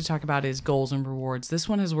one we wanted to talk about is goals and rewards. This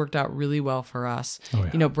one has worked out really well for us. Oh, yeah.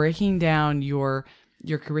 You know, breaking down your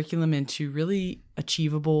curriculum into really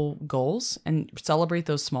achievable goals and celebrate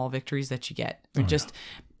those small victories that you get. Or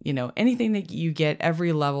you know, anything that you get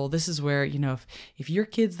every level. This is where, you know, if your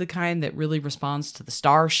kid's the kind that really responds to the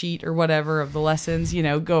star sheet or whatever of the lessons, you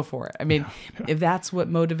know, go for it. I mean, if that's what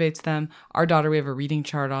motivates them. Our daughter, we have a reading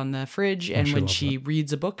chart on the fridge, and when she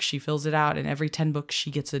reads a book, she fills it out, and every 10 books, she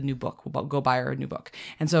gets a new book. We'll go buy her a new book.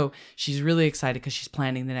 And so she's really excited because she's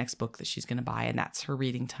planning the next book that she's going to buy, and that's her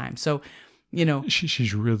reading time. So, you know,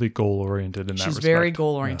 she's really goal-oriented in that respect. She's very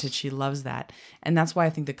goal-oriented. Yes. She loves that. And that's why I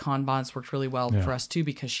think the Kanban's worked really well for us too,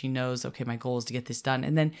 because she knows, okay, my goal is to get this done.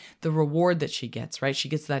 And then the reward that she gets, right? She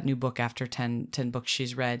gets that new book after 10 books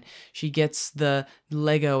she's read. She gets the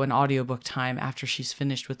Lego and audiobook time after she's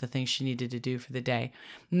finished with the things she needed to do for the day.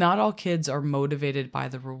 Not all kids are motivated by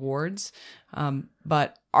the rewards,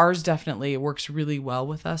 but ours definitely, it works really well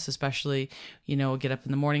with us, especially, you know, get up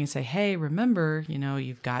in the morning and say, hey, remember, you know,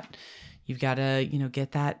 you've got to, you know,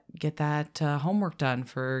 get that homework done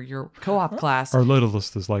for your co-op class. Our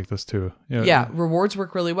littlest is like this too. Yeah. Rewards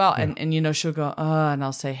work really well. Yeah. And, you know, she'll go, and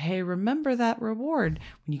I'll say, hey, remember that reward.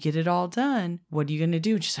 When you get it all done, what are you going to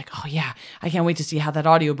do? And she's like, oh yeah, I can't wait to see how that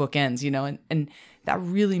audiobook ends, you know, and that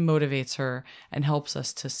really motivates her and helps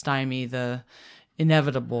us to stymie the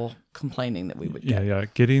inevitable complaining that we would get. Yeah.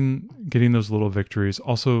 Getting those little victories.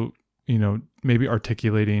 Also, you know, maybe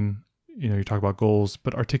articulating, you know, you talk about goals,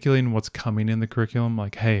 but articulating what's coming in the curriculum,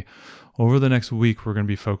 like, hey, over the next week, we're going to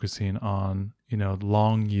be focusing on, you know,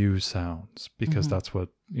 long U sounds, because that's what,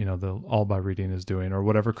 you know, the All by Reading is doing, or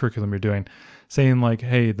whatever curriculum you're doing, saying like,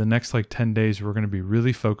 hey, the next like 10 days, we're going to be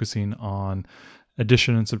really focusing on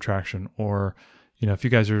addition and subtraction, or, if you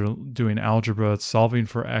guys are doing algebra, solving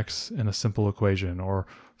for X in a simple equation or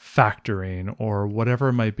factoring or whatever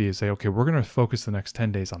it might be, say, okay, we're going to focus the next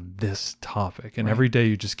 10 days on this topic. And every day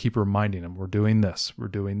you just keep reminding them, we're doing this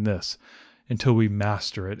until we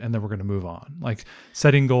master it. And then we're going to move on. Like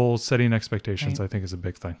setting goals, setting expectations, I think is a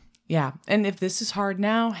big thing. Yeah. And if this is hard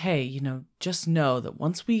now, hey, just know that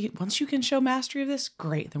once you can show mastery of this,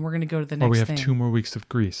 great. Then we're going to go to the next thing. Or we have 2 more weeks of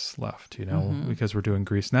Greece left, because we're doing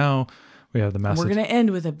Greece now. We have the massive. We're going to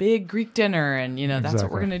end with a big Greek dinner, and that's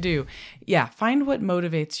what we're going to do. Yeah, find what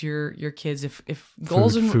motivates your kids. If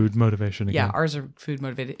goals and food motivation. Again. Yeah, ours are food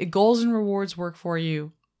motivated. If goals and rewards work for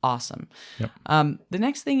you, awesome. Yep. The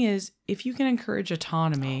next thing is if you can encourage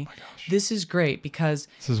autonomy. This is great because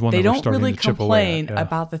they don't really complain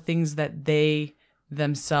about the things that they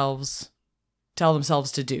themselves tell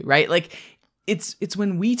themselves to do. Right, like. It's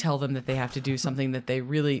when we tell them that they have to do something that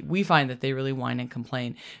we find that they really whine and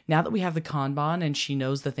complain. Now that we have the Kanban and she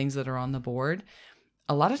knows the things that are on the board,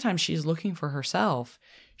 a lot of times she's looking for herself.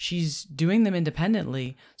 She's doing them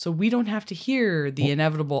independently. So we don't have to hear the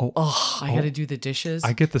inevitable, I got to do the dishes.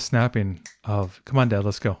 I get the snapping of, come on, Dad,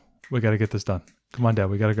 let's go. We got to get this done. Come on, Dad,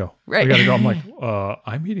 we got to go. Right. We got to go. I'm like,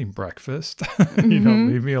 I'm eating breakfast.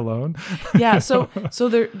 Leave me alone. Yeah. So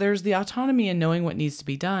there's the autonomy and knowing what needs to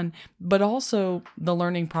be done, but also the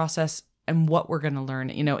learning process and what we're going to learn.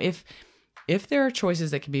 If there are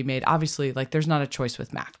choices that can be made, obviously, like there's not a choice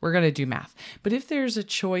with math. We're going to do math. But if there's a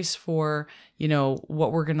choice for,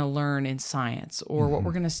 what we're going to learn in science or what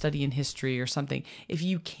we're going to study in history or something, if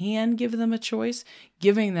you can give them a choice,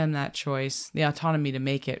 giving them that choice, the autonomy to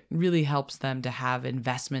make it really helps them to have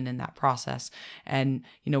investment in that process. And,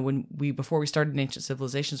 before we started Ancient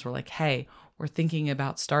Civilizations, we're like, hey, we're thinking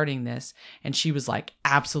about starting this. And she was like,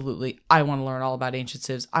 absolutely. I want to learn all about ancient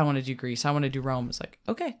civs. I want to do Greece. I want to do Rome. It's like,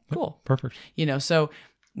 okay, cool. Perfect. So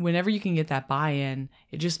whenever you can get that buy-in,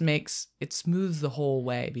 it just smooths the whole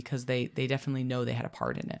way because they definitely know they had a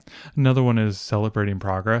part in it. Another one is celebrating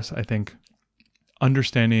progress. I think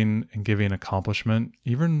understanding and giving accomplishment,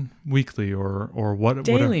 even weekly or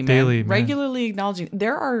daily, daily, regularly acknowledging.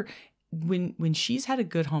 There are, when she's had a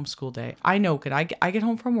good homeschool day, I know, I get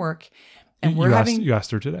home from work and you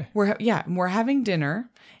asked her today. We're having dinner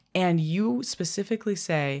and you specifically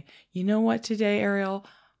say, you know what today, Ariel?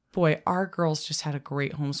 Boy, our girls just had a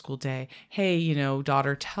great homeschool day. Hey,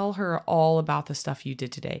 daughter, tell her all about the stuff you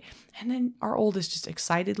did today. And then our oldest just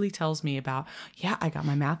excitedly tells me about, I got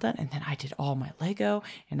my math done and then I did all my Lego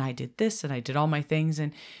and I did this and I did all my things.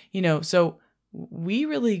 And, so we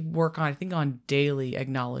really work on, I think, on daily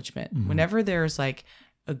acknowledgement. Mm-hmm. Whenever there's like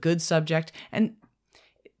a good subject, and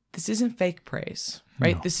this isn't fake praise,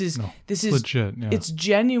 right? No, this is legit. Yeah. It's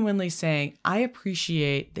genuinely saying, I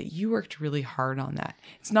appreciate that you worked really hard on that.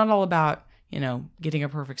 It's not all about, getting a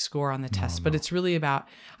perfect score on the test, but it's really about,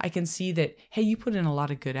 I can see that, hey, you put in a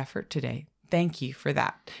lot of good effort today. Thank you for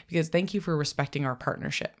that. Because thank you for respecting our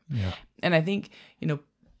partnership. Yeah. And I think,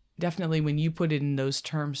 definitely when you put it in those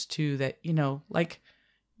terms too, that, like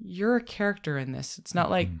you're a character in this. It's not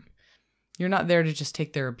like, you're not there to just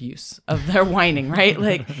take their abuse of their whining, right?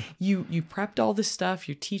 Like you prepped all this stuff,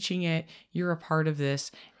 you're teaching it, you're a part of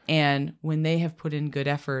this. And when they have put in good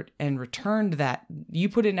effort and returned that, you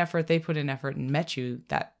put in effort, they put in effort and met you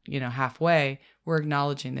that, halfway, we're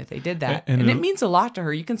acknowledging that they did that. And it means a lot to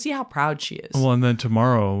her. You can see how proud she is. Well, and then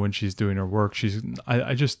tomorrow when she's doing her work,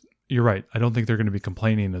 you're right. I don't think they're going to be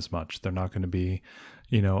complaining as much. They're not going to be,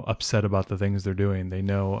 upset about the things they're doing. They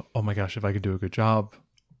know, oh my gosh, if I could do a good job,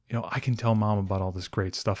 I can tell mom about all this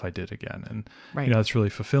great stuff I did again. And, it's really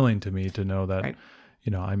fulfilling to me to know that,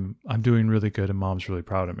 I'm doing really good and mom's really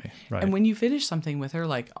proud of me. Right. And when you finish something with her,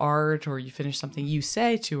 like art, or you finish something, you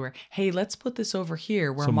say to her, hey, let's put this over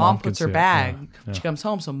here where mom puts her bag. Yeah. She comes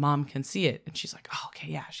home so mom can see it. And she's like, oh,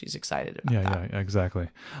 okay, yeah, she's excited about that. Yeah, exactly.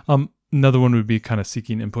 Another one would be kind of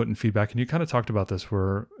seeking input and feedback. And you kind of talked about this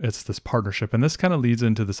where it's this partnership. And this kind of leads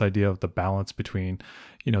into this idea of the balance between,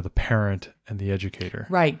 the parent and the educator.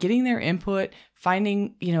 Right. Getting their input,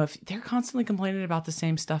 finding, if they're constantly complaining about the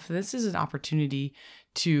same stuff, this is an opportunity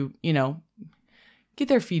to, get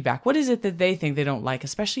their feedback. What is it that they think they don't like,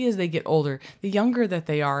 especially as they get older? The younger that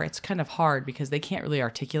they are, it's kind of hard because they can't really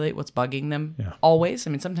articulate what's bugging them always. I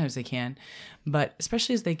mean, sometimes they can, but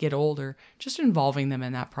especially as they get older, just involving them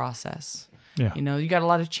in that process. Yeah. You got a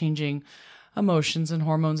lot of changing emotions and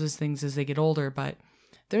hormones as they get older, but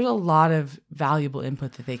there's a lot of valuable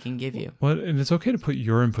input that they can give you. Well, and it's okay to put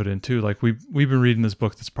your input in too. Like we've been reading this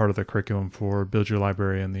book that's part of the curriculum for Build Your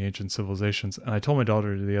Library and the Ancient Civilizations. And I told my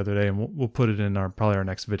daughter the other day, and we'll put it in probably our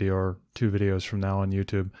next video or 2 videos from now on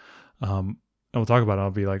YouTube. And we'll talk about it.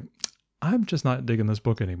 I'll be like, I'm just not digging this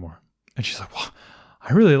book anymore. And she's like, well,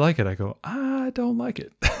 I really like it. I go, I don't like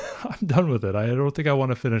it. I'm done with it. I don't think I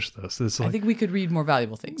want to finish this. It's like, I think we could read more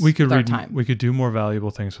valuable things. we could with our read, time. we could do more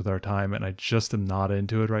valuable things with our time. And I just am not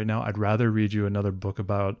into it right now. I'd rather read you another book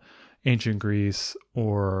about ancient Greece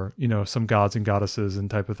or, some gods and goddesses and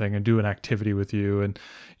type of thing, and do an activity with you and,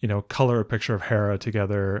 color a picture of Hera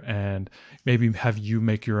together, and maybe have you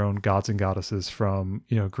make your own gods and goddesses from,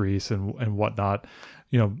 Greece and whatnot.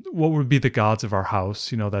 What would be the gods of our house,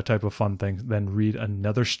 that type of fun thing. Then read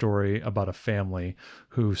another story about a family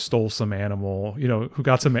who stole some animal, who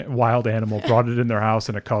got some wild animal, brought it in their house,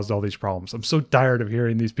 and it caused all these problems. I'm so tired of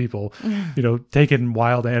hearing these people, taking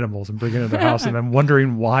wild animals and bringing it in their house, and I'm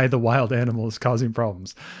wondering why the wild animal is causing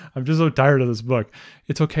problems. I'm just so tired of this book.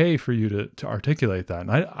 It's okay for you to articulate that.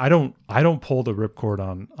 And I don't pull the ripcord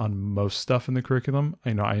on most stuff in the curriculum.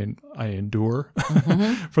 I endure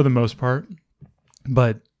for the most part.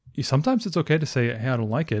 But sometimes it's okay to say, hey, I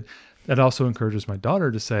don't like it. That also encourages my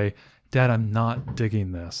daughter to say, Dad, I'm not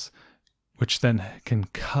digging this, which then can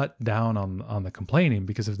cut down on the complaining,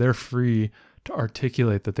 because if they're free to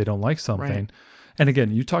articulate that they don't like something. Right. And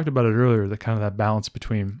again, you talked about it earlier, the kind of that balance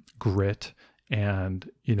between grit and,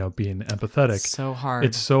 being empathetic. So hard.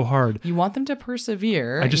 It's so hard. You want them to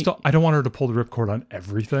persevere. I don't want her to pull the ripcord on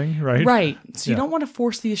everything, right? Right. So you don't want to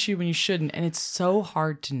force the issue when you shouldn't. And it's so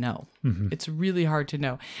hard to know. Mm-hmm. It's really hard to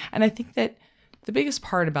know. And I think that the biggest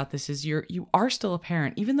part about this is you are still a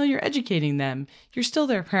parent. Even though you're educating them, you're still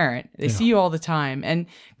their parent. They see you all the time. And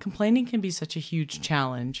complaining can be such a huge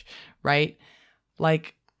challenge, right?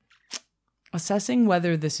 Like, assessing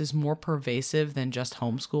whether this is more pervasive than just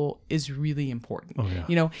homeschool is really important. Oh,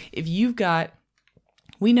 yeah. If you've got,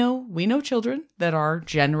 we know children that are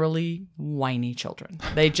generally whiny children.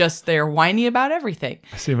 They're whiny about everything.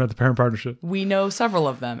 I see them at the parent partnership. We know several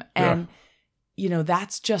of them. And,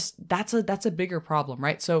 that's a bigger problem,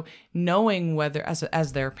 right? So knowing whether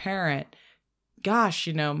as their parent, gosh,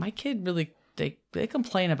 my kid really, they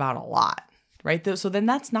complain about a lot, right? So then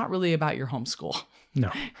that's not really about your homeschool. No.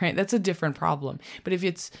 Right. That's a different problem. But if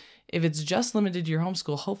it's just limited to your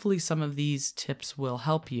homeschool, hopefully some of these tips will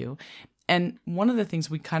help you. And one of the things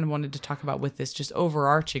we kind of wanted to talk about with this, just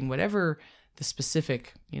overarching, whatever the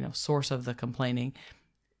specific, source of the complaining,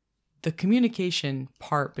 the communication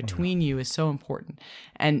part between you is so important.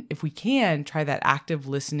 And if we can try that active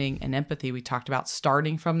listening and empathy we talked about,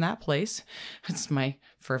 starting from that place, it's my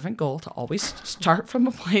fervent goal to always start from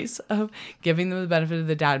a place of giving them the benefit of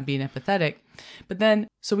the doubt and being empathetic. But then,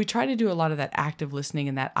 so we try to do a lot of that active listening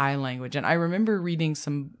and that I language. And I remember reading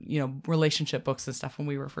some, relationship books and stuff when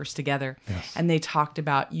we were first together. Yes. And they talked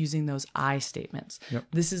about using those I statements. Yep.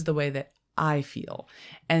 This is the way that I feel.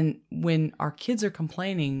 And when our kids are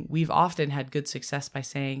complaining, we've often had good success by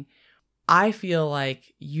saying, I feel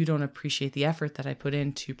like you don't appreciate the effort that I put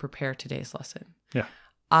in to prepare today's lesson. Yeah.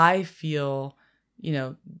 I feel,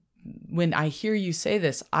 when I hear you say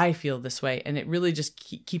this, I feel this way. And it really just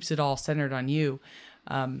keeps it all centered on you.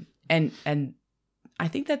 And I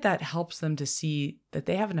think that helps them to see that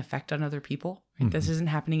they have an effect on other people. Right? Mm-hmm. This isn't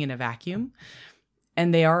happening in a vacuum.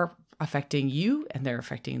 And they are affecting you, and they're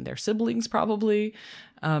affecting their siblings probably.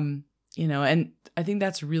 And I think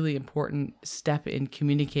that's a really important step in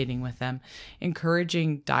communicating with them,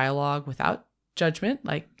 encouraging dialogue without judgment,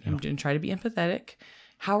 and try to be empathetic.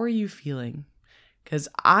 How are you feeling? Because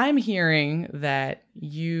I'm hearing that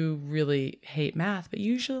you really hate math, but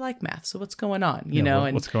you usually like math. So what's going on?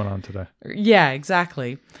 What's going on today? Yeah,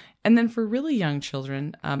 exactly. And then for really young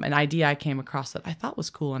children, an idea I came across that I thought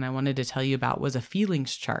was cool and I wanted to tell you about was a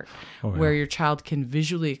feelings chart, where your child can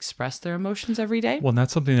visually express their emotions every day. Well, and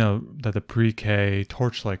that's something that the pre-K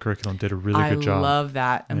Torchlight curriculum did a really good job. I love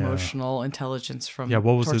that emotional intelligence from what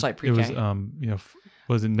was Torchlight it? Pre-K. It was,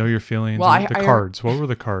 was it Know Your Feelings? Well, cards. What were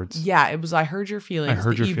the cards? Yeah, it was I Heard Your Feelings. I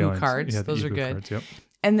Heard Your Feelings. Cards. Yeah, those are good. Cards, yep.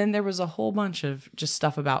 And then there was a whole bunch of just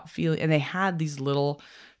stuff about feeling, and they had these little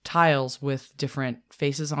tiles with different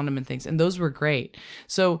faces on them and things, and those were great.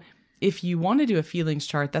 So if you want to do a feelings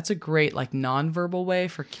chart, that's a great nonverbal way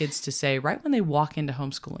for kids to say right when they walk into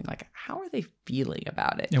homeschooling, how are they feeling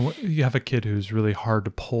about it? And you have a kid who's really hard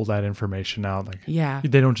to pull that information out. They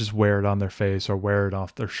don't just wear it on their face or wear it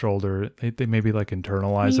off their shoulder. They maybe internalize it a lot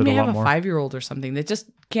more. You may have a 5-year-old or something that just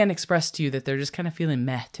can't express to you that they're just kind of feeling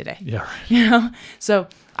meh today. Yeah. Right. So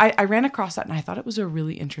I ran across that and I thought it was a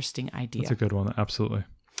really interesting idea. That's a good one. Absolutely.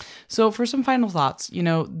 So for some final thoughts,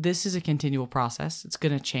 this is a continual process. It's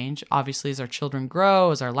going to change, obviously, as our children grow,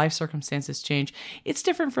 as our life circumstances change. It's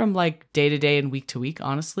different from day to day and week to week.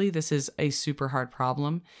 Honestly, this is a super hard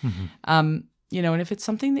problem. Mm-hmm. And if it's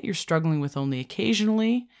something that you're struggling with only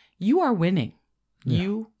occasionally, you are winning. Yeah.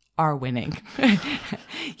 You are winning.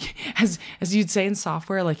 As you'd say in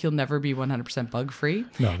software, like you'll never be 100% bug free,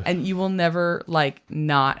 and you will never like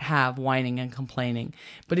not have whining and complaining.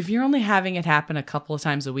 But if you're only having it happen a couple of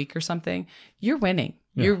times a week or something, you're winning.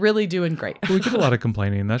 Yeah. You're really doing great. We get a lot of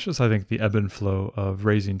complaining. That's just, I think, the ebb and flow of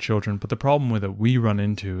raising children. But the problem with it we run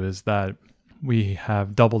into is that we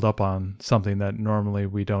have doubled up on something that normally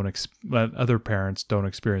we don't, that other parents don't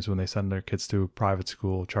experience when they send their kids to private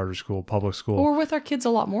school, charter school, public school. Or with our kids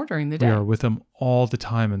a lot more during the day. We are with them all the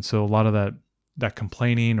time. And so a lot of that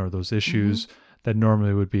complaining or those issues that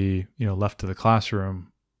normally would be, left to the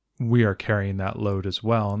classroom, we are carrying that load as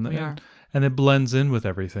well. And it blends in with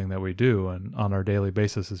everything that we do. And on our daily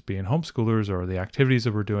basis as being homeschoolers or the activities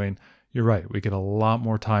that we're doing, you're right. We get a lot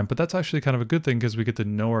more time, but that's actually kind of a good thing because we get to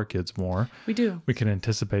know our kids more. We do. We can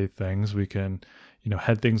anticipate things. We can,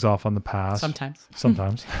 head things off on the past.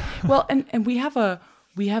 Sometimes. Well, and we have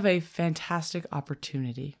a fantastic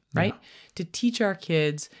opportunity, right? Yeah. To teach our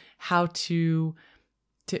kids how to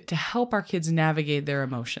help our kids navigate their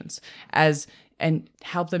emotions and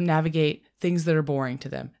help them navigate things that are boring to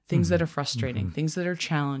them, things that are frustrating, things that are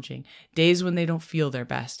challenging, days when they don't feel their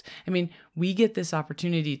best. I mean, we get this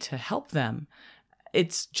opportunity to help them.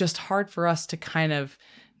 It's just hard for us to kind of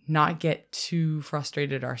not get too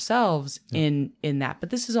frustrated ourselves in that. But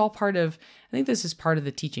this is all part of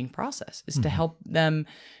the teaching process, is to help them,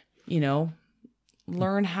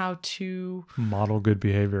 learn how to model good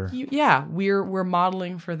behavior. We're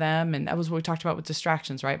modeling for them. And that was what we talked about with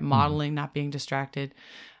distractions, right? Modeling, not being distracted.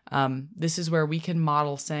 This is where we can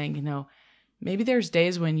model saying, maybe there's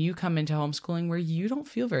days when you come into homeschooling where you don't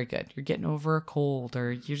feel very good. You're getting over a cold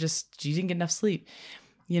or you didn't get enough sleep,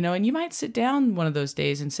 and you might sit down one of those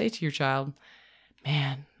days and say to your child,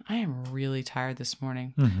 man, I am really tired this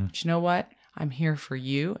morning. But you know what? I'm here for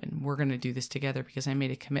you and we're going to do this together because I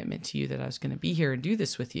made a commitment to you that I was going to be here and do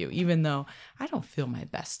this with you, even though I don't feel my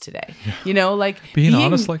best today. Yeah. Being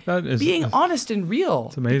honest like that is honest and real.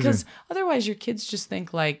 It's amazing. Because otherwise your kids just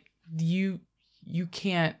think like you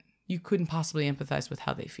couldn't possibly empathize with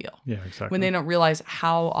how they feel. Yeah, exactly. When they don't realize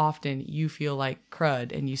how often you feel like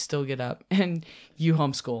crud and you still get up and you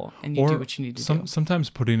homeschool and you do what you need to do. Sometimes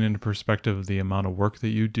putting into perspective the amount of work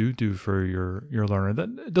that you do for your learner, that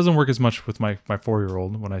it doesn't work as much with my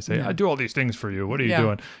 4-year-old when I say, I do all these things for you. What are you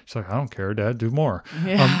doing? She's like, I don't care, Dad, do more.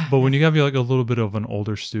 Yeah. But when you have like a little bit of an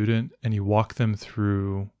older student and you walk them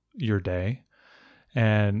through your day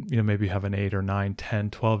and, maybe you have an 8 or 9, 10,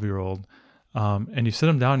 12-year-old, and you sit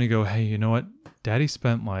them down and you go, hey, you know what? Daddy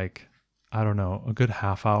spent a good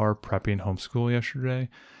half hour prepping homeschool yesterday.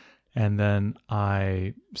 And then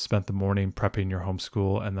I spent the morning prepping your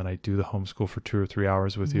homeschool. And then I do the homeschool for 2 or 3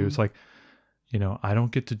 hours with you. It's like, I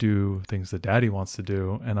don't get to do things that Daddy wants to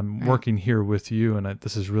do. And I'm working here with you. And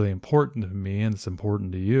this is really important to me. And it's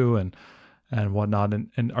important to you and whatnot.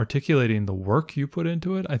 And articulating the work you put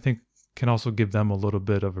into it, I think, can also give them a little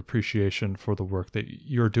bit of appreciation for the work that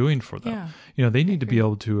you're doing for them. Yeah, they need to be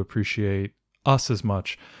able to appreciate us as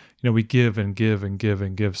much. We give and give and give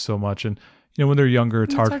and give so much. And, when they're younger,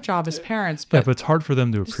 it's hard. It's our job as parents, but it's hard for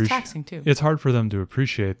them to appreciate. It's taxing too. It's hard for them to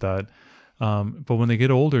appreciate that. But when they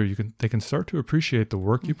get older, they can start to appreciate the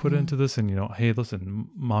work you put into this. And, hey, listen,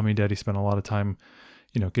 Mommy and Daddy spent a lot of time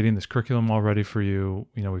getting this curriculum all ready for you.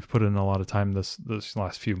 We've put in a lot of time this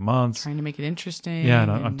last few months. Trying to make it interesting. Yeah,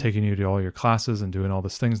 and I'm taking you to all your classes and doing all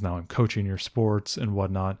these things. Now I'm coaching your sports and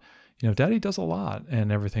whatnot. Daddy does a lot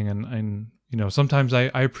and everything. And sometimes I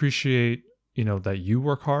appreciate, that you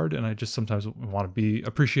work hard, and I just sometimes want to be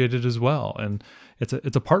appreciated as well. And it's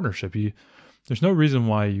a partnership. There's no reason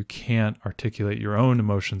why you can't articulate your own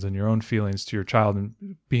emotions and your own feelings to your child, and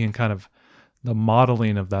being kind of the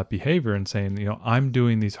modeling of that behavior and saying, I'm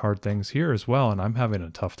doing these hard things here as well, and I'm having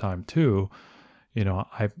a tough time too.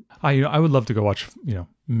 I would love to go watch,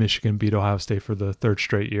 Michigan beat Ohio State for the 3rd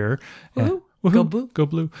straight year. Woohoo. Go blue, go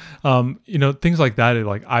blue. Things like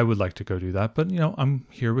that. I would like to go do that, but I'm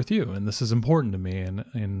here with you, and this is important to me,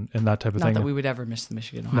 and that type of thing. Not that we would ever miss the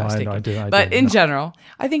Michigan Ohio State. I did. But in general,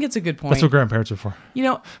 I think it's a good point. That's what grandparents are for.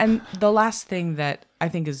 And the last thing that I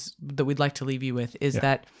think is that we'd like to leave you with is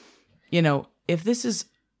that, if this is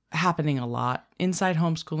happening a lot inside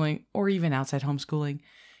homeschooling or even outside homeschooling,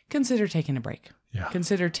 consider taking a break. Yeah.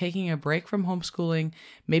 Consider taking a break from homeschooling,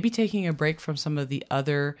 maybe taking a break from some of the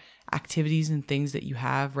other activities and things that you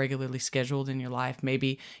have regularly scheduled in your life.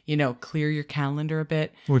 Maybe, clear your calendar a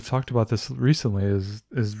bit. We've talked about this recently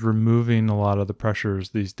is removing a lot of the pressures,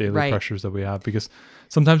 these daily pressures that we have, because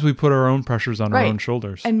sometimes we put our own pressures on our own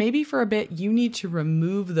shoulders. And maybe for a bit, you need to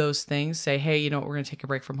remove those things. Say, hey, we're going to take a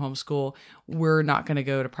break from homeschool. We're not going to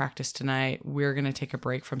go to practice tonight. We're going to take a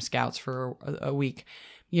break from Scouts for a week.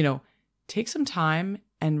 take some time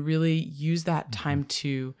and really use that time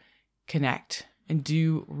to connect and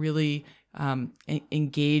do really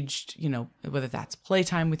engaged, whether that's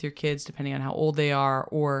playtime with your kids, depending on how old they are,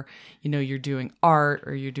 or, you're doing art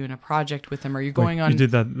or you're doing a project with them, or you're going on. You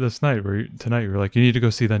did that this night tonight you were like, you need to go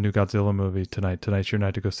see that new Godzilla movie tonight. Tonight's your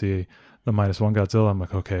night to go see the -1 Godzilla. I'm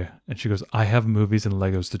like, okay. And she goes, I have movies and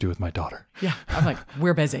Legos to do with my daughter. Yeah. I'm like,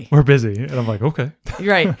 we're busy. We're busy. And I'm like, okay.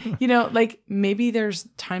 You're right. Like maybe there's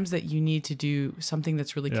times that you need to do something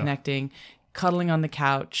that's really connecting, cuddling on the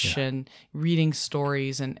couch and reading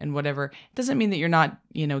stories and whatever. It doesn't mean that you're not,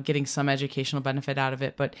 getting some educational benefit out of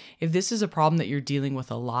it. But if this is a problem that you're dealing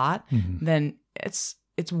with a lot, then it's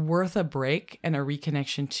worth a break and a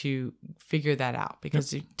reconnection to figure that out,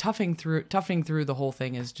 because toughing through the whole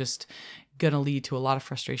thing is just going to lead to a lot of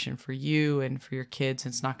frustration for you and for your kids.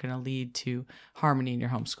 And it's not going to lead to harmony in your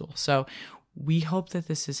homeschool. So we hope that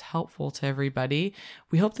this is helpful to everybody.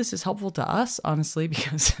 We hope this is helpful to us, honestly,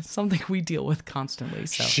 because it's something we deal with constantly.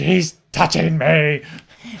 So she's touching me.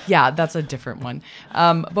 Yeah, that's a different one.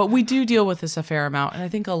 But we do deal with this a fair amount, and I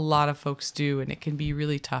think a lot of folks do, and it can be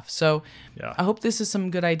really tough. So I hope this is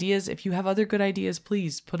some good ideas. If you have other good ideas,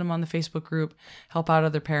 please put them on the Facebook group, help out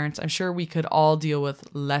other parents. I'm sure we could all deal with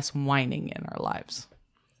less whining in our lives.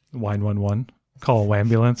 Whine 111. Call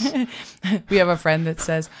ambulance. We have a friend that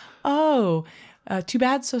says, oh, too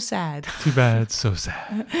bad, so sad. Too bad, so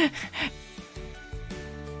sad.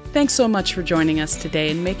 Thanks so much for joining us today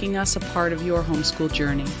and making us a part of your homeschool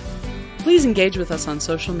journey. Please engage with us on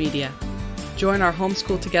social media. Join our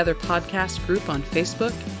Homeschool Together podcast group on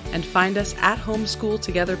Facebook and find us at Homeschool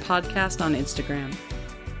Together Podcast on Instagram.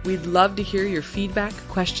 We'd love to hear your feedback,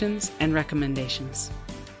 questions, and recommendations.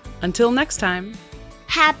 Until next time.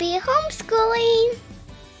 Happy homeschooling!